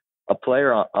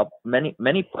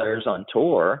 Many players on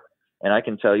tour, and I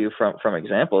can tell you from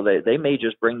example, they may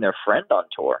just bring their friend on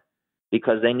tour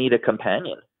because they need a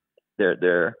companion.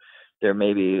 They're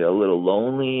maybe a little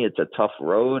lonely. It's a tough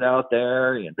road out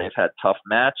there. They've had tough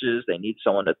matches. They need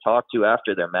someone to talk to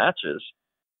after their matches.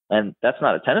 And that's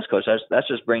not a tennis coach. That's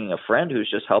just bringing a friend who's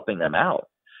just helping them out.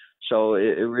 So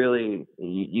it really,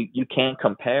 you can't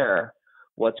compare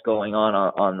what's going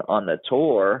on the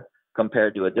tour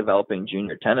compared to a developing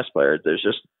junior tennis player.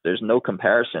 There's no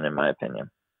comparison, in my opinion.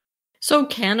 So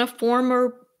can a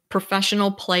former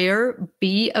professional player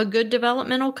be a good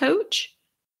developmental coach?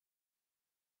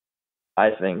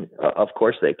 I think, of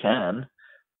course, they can.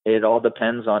 It all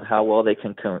depends on how well they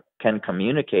can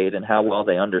communicate and how well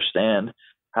they understand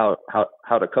how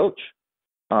to coach.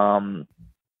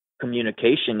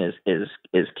 Communication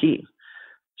is key.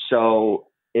 So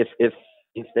if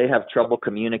they have trouble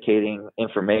communicating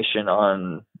information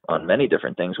on many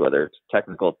different things, whether it's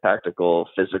technical, tactical,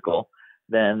 physical,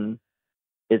 then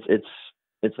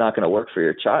it's not going to work for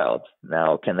your child.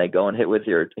 Now, can they go and hit with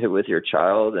your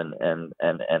child and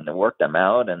work them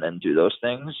out and then do those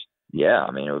things? Yeah,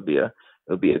 I mean, it would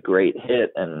be a great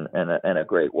hit and a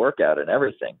great workout and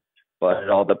everything. But it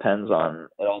all depends on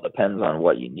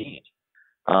what you need.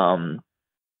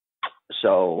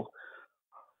 So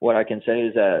what I can say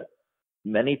is that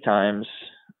many times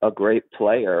a great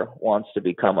player wants to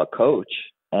become a coach,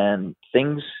 and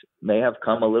things may have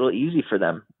come a little easy for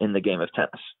them in the game of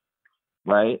tennis.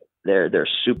 Right? They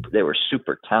were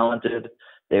super talented.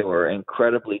 They were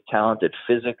incredibly talented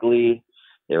physically.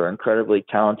 They were incredibly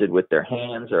talented with their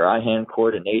hands, their eye-hand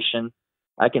coordination.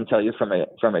 I can tell you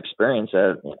from experience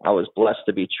that I was blessed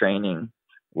to be training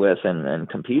with and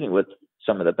competing with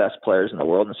some of the best players in the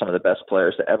world and some of the best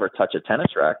players to ever touch a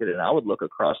tennis racket. And I would look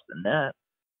across the net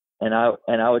and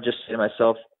I would just say to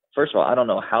myself, first of all, I don't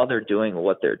know how they're doing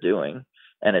what they're doing.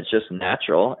 And it's just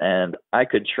natural. And I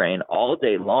could train all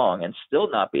day long and still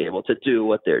not be able to do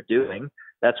what they're doing.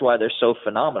 That's why they're so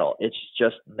phenomenal. It's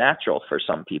just natural for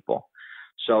some people.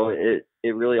 So it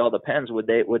really all depends. Would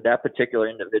that particular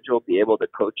individual be able to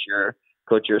coach your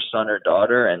son or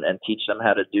daughter and teach them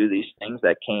how to do these things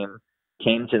that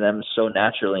came to them so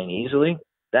naturally and easily?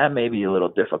 That may be a little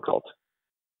difficult.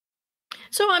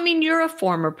 So, I mean, you're a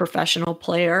former professional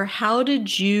player. How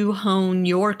did you hone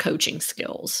your coaching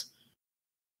skills?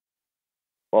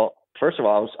 Well, first of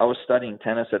all, I was studying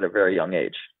tennis at a very young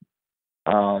age.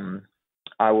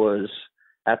 I was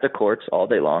at the courts all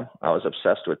day long. I was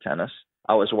obsessed with tennis.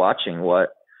 I was watching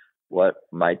what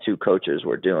my two coaches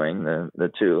were doing,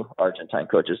 the two Argentine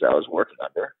coaches that I was working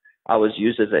under. I was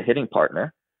used as a hitting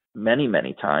partner many,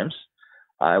 many times.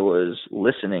 I was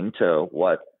listening to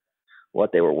what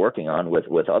they were working on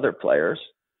with other players.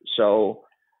 So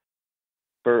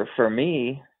for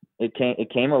me, it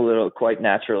came a little quite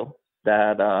natural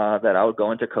that I would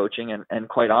go into coaching, and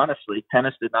quite honestly,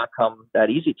 tennis did not come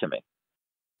that easy to me.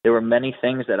 There were many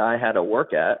things that I had to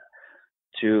work at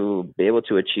to be able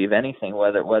to achieve anything,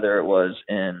 whether it was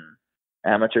in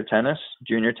amateur tennis,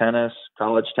 junior tennis,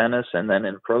 college tennis, and then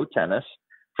in pro tennis.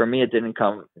 For me, it didn't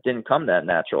come that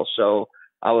natural. So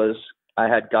I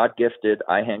had God-gifted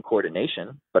eye-hand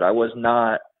coordination, but I was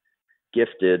not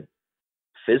gifted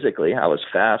physically. I was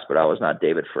fast, but I was not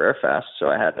David Ferrer fast. So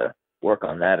I had to work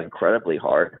on that incredibly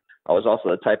hard. I was also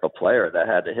the type of player that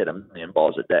had to hit 1 million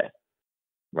balls a day,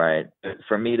 right?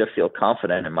 For me to feel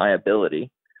confident in my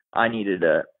ability, I needed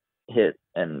to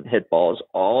hit balls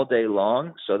all day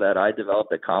long so that I developed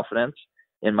the confidence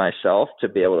in myself to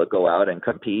be able to go out and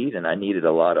compete. And I needed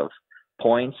a lot of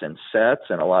points and sets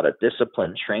and a lot of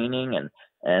discipline training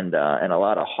and a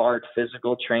lot of hard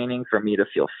physical training for me to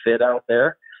feel fit out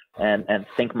there and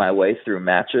think my way through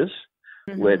matches.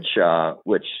 Mm-hmm.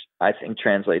 which I think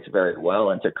translates very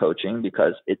well into coaching,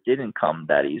 because it didn't come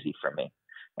that easy for me.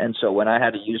 And so when I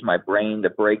had to use my brain to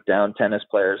break down tennis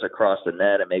players across the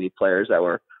net, and maybe players that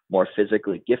were more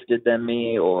physically gifted than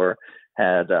me or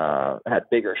had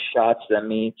bigger shots than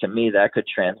me, to me, that could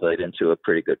translate into a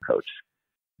pretty good coach.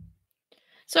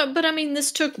 So, but I mean,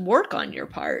 this took work on your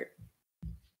part.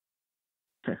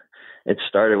 It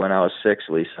started when I was 6,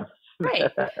 Lisa.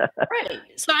 Right. Right.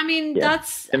 So, I mean, Yeah.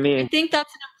 To I me, think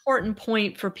that's an important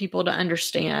point for people to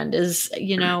understand is,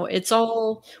 it's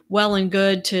all well and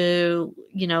good to,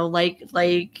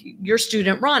 like your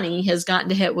student Ronnie has gotten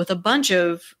to hit with a bunch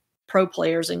of pro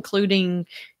players, including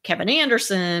Kevin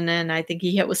Anderson. And I think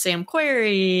he hit with Sam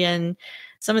Querrey and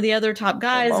some of the other top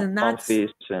guys. And that's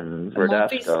Monfils and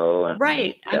Monfils. Verdasco, and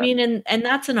Right. I mean, and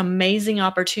that's an amazing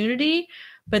opportunity,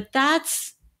 but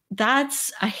that's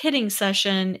a hitting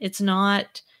session. It's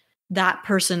not that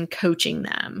person coaching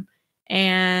them.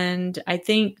 And I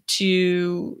think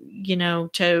to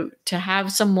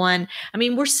have someone, I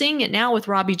mean, we're seeing it now with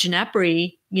Robbie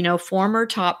Ginepri, former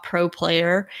top pro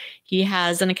player. He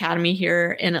has an academy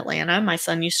here in Atlanta. My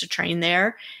son used to train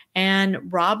there.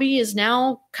 And Robbie is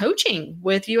now coaching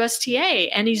with USTA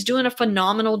and he's doing a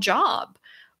phenomenal job.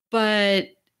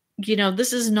 But,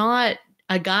 this is not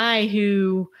a guy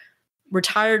who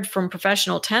retired from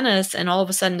professional tennis and all of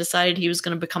a sudden decided he was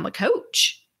going to become a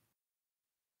coach.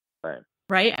 Right.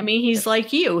 Right? I mean, he's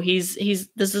like you.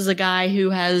 This is a guy who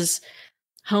has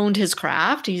honed his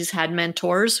craft. He's had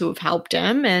mentors who have helped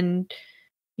him and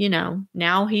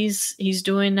now he's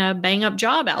doing a bang up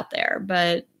job out there,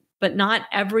 but not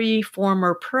every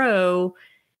former pro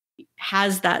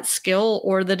has that skill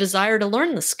or the desire to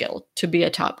learn the skill to be a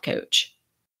top coach.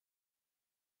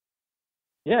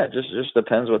 Yeah, it just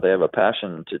depends what they have a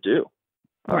passion to do.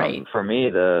 Right. For me,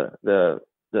 the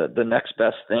next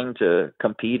best thing to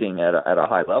competing at a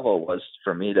high level was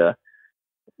for me to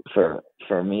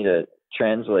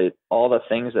translate all the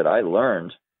things that I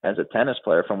learned as a tennis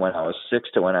player from when I was 6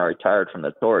 to when I retired from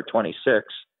the tour at 26,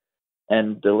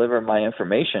 and deliver my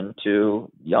information to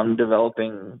young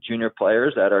developing junior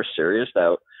players that are serious,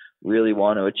 that really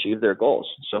want to achieve their goals.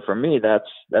 So for me, that's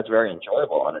very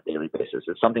enjoyable on a daily basis.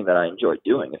 It's something that I enjoy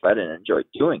doing. If I didn't enjoy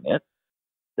doing it,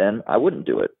 then I wouldn't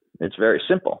do it. It's very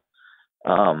simple.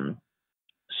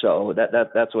 So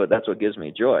that's what gives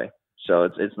me joy. So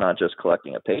it's not just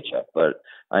collecting a paycheck, but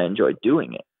I enjoy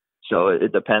doing it. So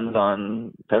it depends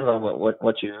on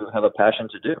what you have a passion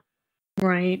to do.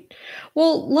 Right.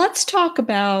 Well, let's talk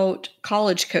about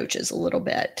college coaches a little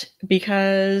bit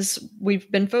because we've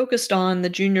been focused on the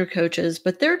junior coaches,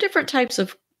 but there are different types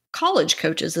of college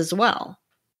coaches as well.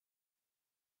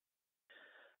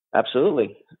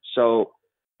 Absolutely. So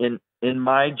in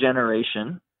my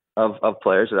generation of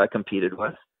players that I competed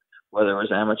with, whether it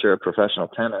was amateur or professional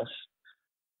tennis,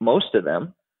 most of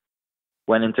them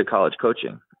went into college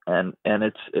coaching, and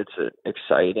it's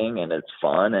exciting and it's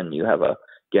fun, and you have a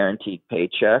guaranteed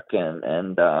paycheck, and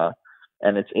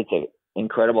it's an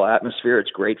incredible atmosphere.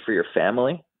 It's great for your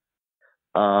family.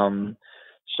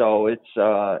 So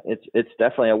it's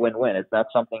definitely a win-win. It's not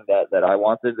something that I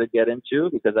wanted to get into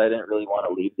because I didn't really want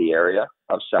to leave the area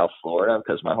of South Florida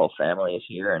because my whole family is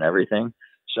here and everything.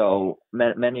 So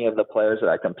many of the players that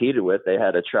I competed with, they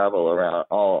had to travel around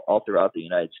all throughout the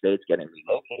United States, getting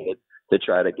relocated to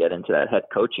try to get into that head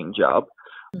coaching job.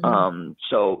 Mm-hmm.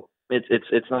 So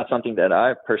it's not something that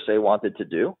I per se wanted to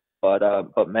do, but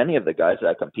many of the guys that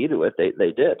I competed with,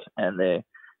 they did,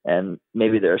 and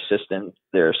maybe they're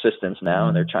assistants now,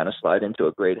 and they're trying to slide into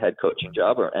a great head coaching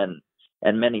job,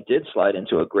 and many did slide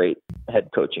into a great head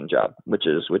coaching job, which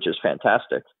is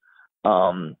fantastic.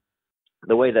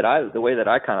 The way that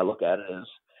I kind of look at it is,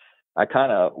 I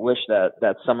kind of wish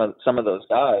that some of those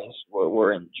guys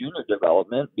were in junior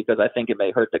development, because I think it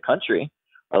may hurt the country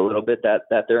a little bit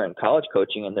that they're in college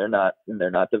coaching and they're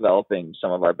not developing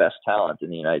some of our best talent in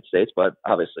the United States. But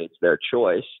obviously, it's their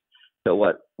choice to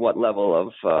what level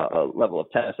of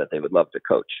tennis that they would love to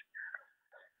coach.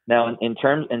 Now, in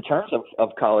terms of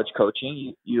college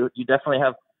coaching, you definitely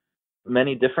have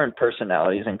many different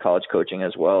personalities in college coaching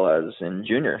as well as in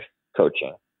junior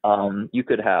coaching. You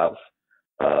could have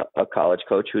a college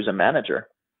coach who's a manager.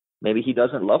 Maybe he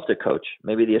doesn't love to coach.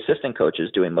 Maybe the assistant coach is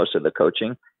doing most of the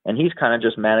coaching, and he's kind of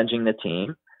just managing the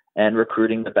team and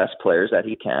recruiting the best players that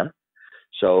he can.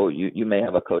 So you may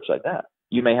have a coach like that.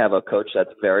 You may have a coach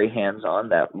that's very hands-on,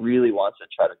 that really wants to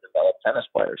try to develop tennis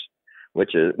players,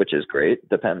 which is great.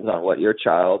 Depends on what your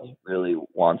child really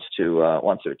wants to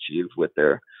achieve with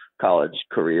their college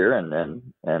career, and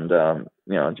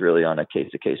it's really on a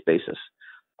case-to-case basis.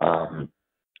 But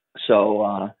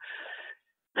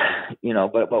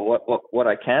what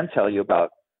I can tell you about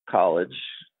college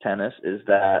tennis is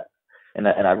that, and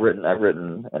I've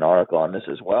written an article on this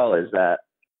as well, is that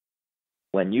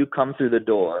when you come through the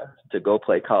door to go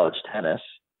play college tennis,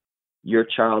 your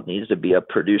child needs to be a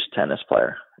produced tennis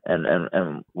player.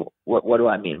 And what do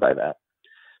I mean by that?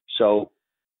 So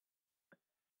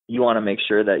you want to make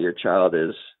sure that your child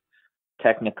is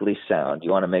technically sound.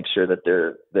 You want to make sure that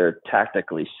they're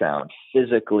tactically sound,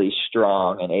 physically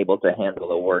strong, and able to handle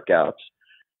the workouts.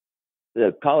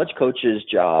 The college coach's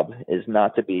job is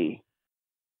not to be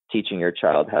teaching your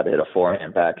child how to hit a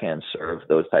forehand, backhand serve,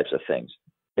 those types of things.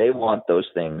 They want those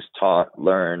things taught,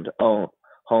 learned,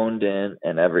 honed in,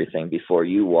 and everything before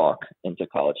you walk into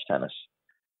college tennis.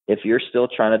 If you're still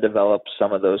trying to develop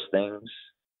some of those things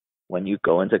when you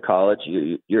go into college,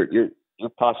 you're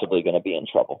possibly going to be in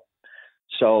trouble.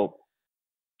 So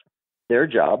their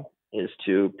job is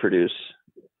to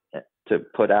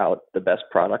put out the best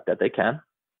product that they can,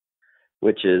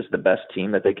 which is the best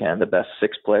team that they can, the best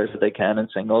 6 players that they can in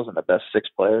singles, and the best 6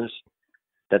 players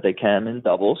that they can in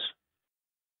doubles,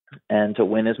 and to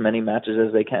win as many matches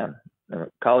as they can.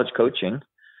 College coaching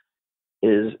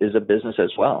is a business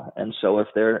as well. And so if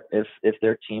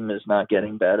their team is not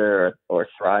getting better or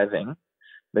thriving,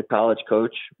 the college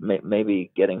coach may be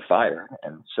getting fired.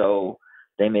 And so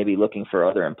they may be looking for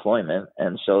other employment.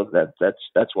 And so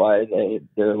that's why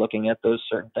they're looking at those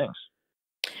certain things.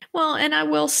 Well, and I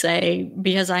will say,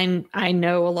 because I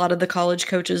know a lot of the college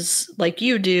coaches like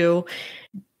you do,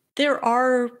 there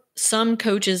are some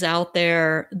coaches out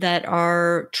there that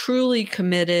are truly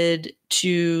committed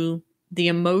to the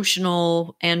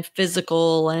emotional and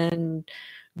physical and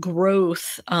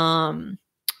growth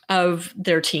of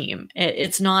their team.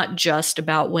 It's not just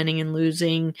about winning and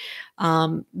losing.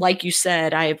 Like you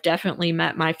said, I have definitely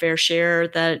met my fair share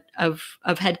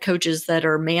of head coaches that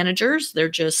are managers. They're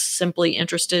just simply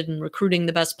interested in recruiting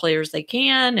the best players they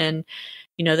can, and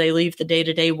they leave the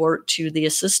day-to-day work to the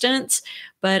assistants.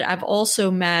 But I've also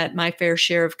met my fair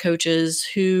share of coaches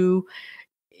who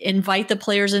invite the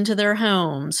players into their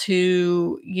homes,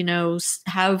 who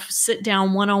have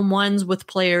sit-down one-on-ones with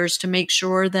players to make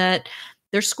sure that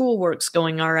their schoolwork's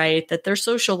going all right, that their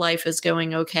social life is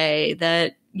going okay,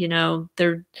 that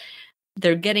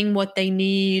they're getting what they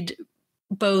need,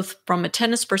 both from a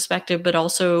tennis perspective, but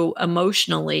also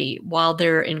emotionally while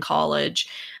they're in college.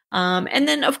 And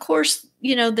then, of course,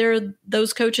 there are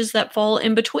those coaches that fall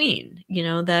in between,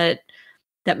 that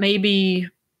maybe,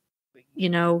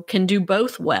 can do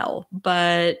both well.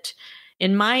 But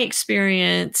in my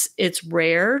experience, it's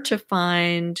rare to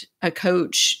find a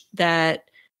coach that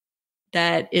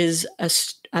is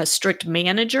a strict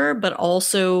manager, but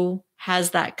also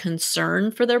has that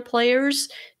concern for their players.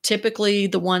 Typically,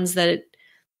 the ones that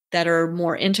are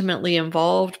more intimately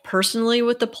involved personally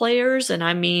with the players, and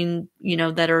I mean,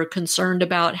 that are concerned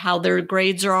about how their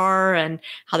grades are and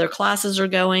how their classes are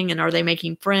going, and are they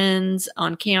making friends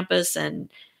on campus,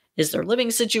 and is their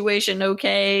living situation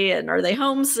okay, and are they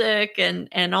homesick,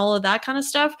 and all of that kind of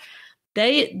stuff.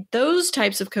 Those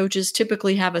types of coaches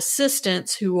typically have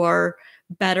assistants who are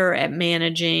better at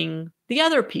managing the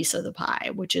other piece of the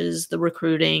pie, which is the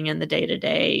recruiting and the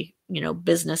day-to-day,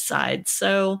 business side.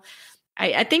 So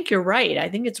I think you're right. I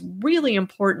think it's really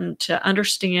important to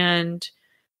understand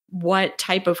what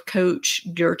type of coach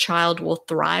your child will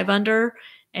thrive under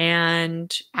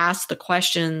and ask the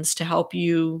questions to help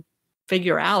you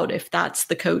figure out if that's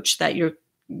the coach that your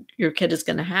kid is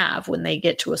going to have when they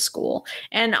get to a school.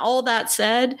 And all that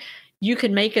said, you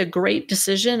can make a great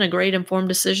decision, a great informed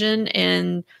decision,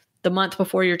 and the month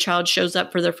before your child shows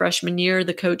up for their freshman year,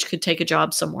 the coach could take a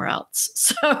job somewhere else.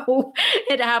 So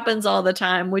it happens all the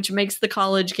time, which makes the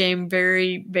college game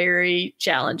very, very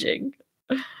challenging.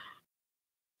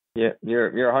 Yeah,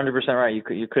 you're 100% right.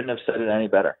 You couldn't have said it any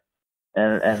better.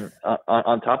 And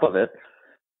on top of it,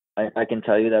 I can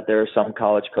tell you that there are some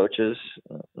college coaches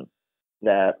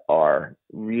that are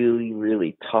really,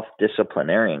 really tough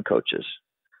disciplinarian coaches.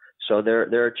 So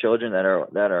there are children that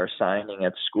are signing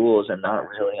at schools and not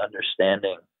really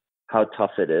understanding how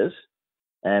tough it is.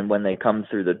 And when they come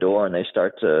through the door and they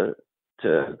start to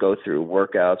go through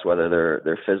workouts, whether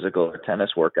they're physical or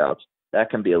tennis workouts, that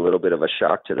can be a little bit of a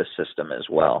shock to the system as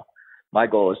well. My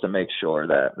goal is to make sure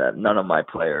that none of my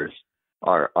players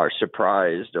are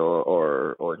surprised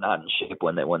or not in shape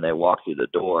when they walk through the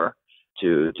door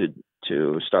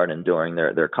to start enduring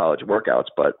their college workouts.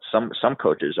 But some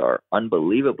coaches are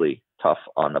unbelievably tough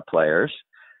on the players,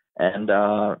 and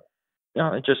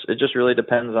it just really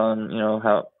depends on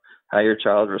how your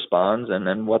child responds and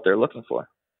then what they're looking for.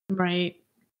 Right.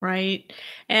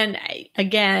 And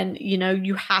again,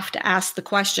 you have to ask the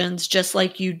questions just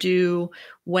like you do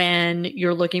when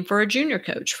you're looking for a junior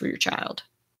coach for your child.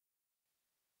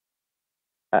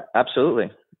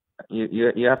 Absolutely.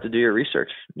 You have to do your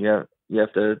research. You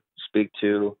have to speak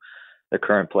to the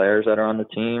current players that are on the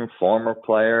team, former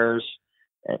players,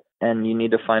 and you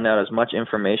need to find out as much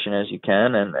information as you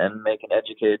can and make an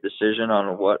educated decision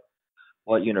on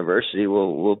what university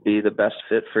will be the best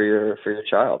fit for your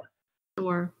child.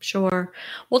 Sure.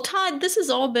 Well, Todd, this has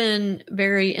all been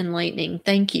very enlightening.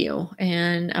 Thank you.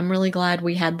 And I'm really glad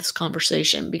we had this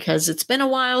conversation because it's been a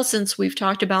while since we've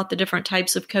talked about the different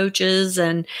types of coaches,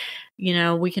 and,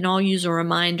 we can all use a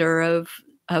reminder of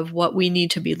what we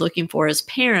need to be looking for as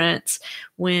parents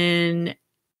when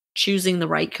choosing the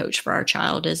right coach for our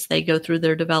child as they go through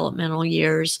their developmental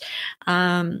years.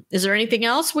 Is there anything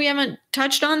else we haven't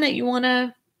touched on that you want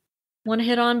to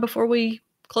hit on before we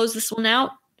close this one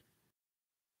out?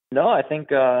 No, I think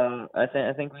we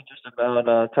just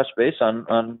about touched base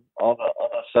on all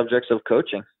the subjects of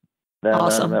coaching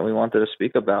that we wanted to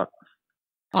speak about.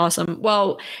 Awesome.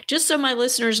 Well, just so my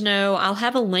listeners know, I'll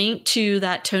have a link to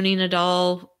that Tony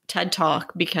Nadal TED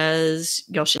Talk because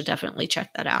y'all should definitely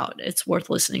check that out. It's worth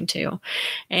listening to.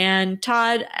 And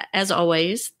Todd, as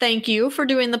always, thank you for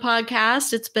doing the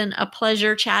podcast. It's been a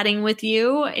pleasure chatting with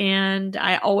you, and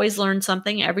I always learn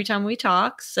something every time we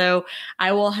talk. So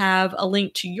I will have a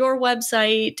link to your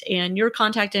website and your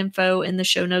contact info in the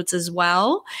show notes as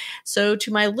well. So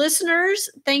to my listeners,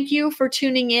 thank you for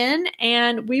tuning in,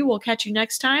 and we will catch you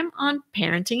next time on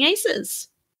Parenting Aces.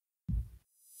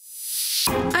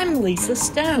 I'm Lisa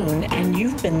Stone, and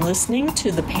you've been listening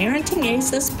to the Parenting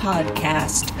Aces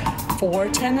podcast for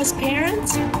tennis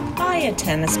parents by a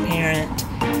tennis parent.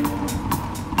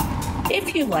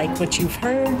 If you like what you've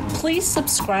heard, please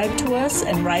subscribe to us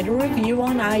and write a review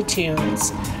on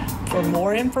iTunes. For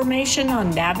more information on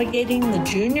navigating the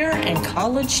junior and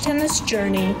college tennis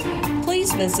journey,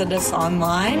 please visit us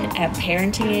online at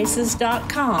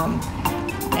parentingaces.com.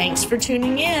 Thanks for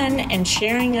tuning in and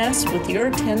sharing us with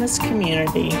your tennis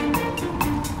community.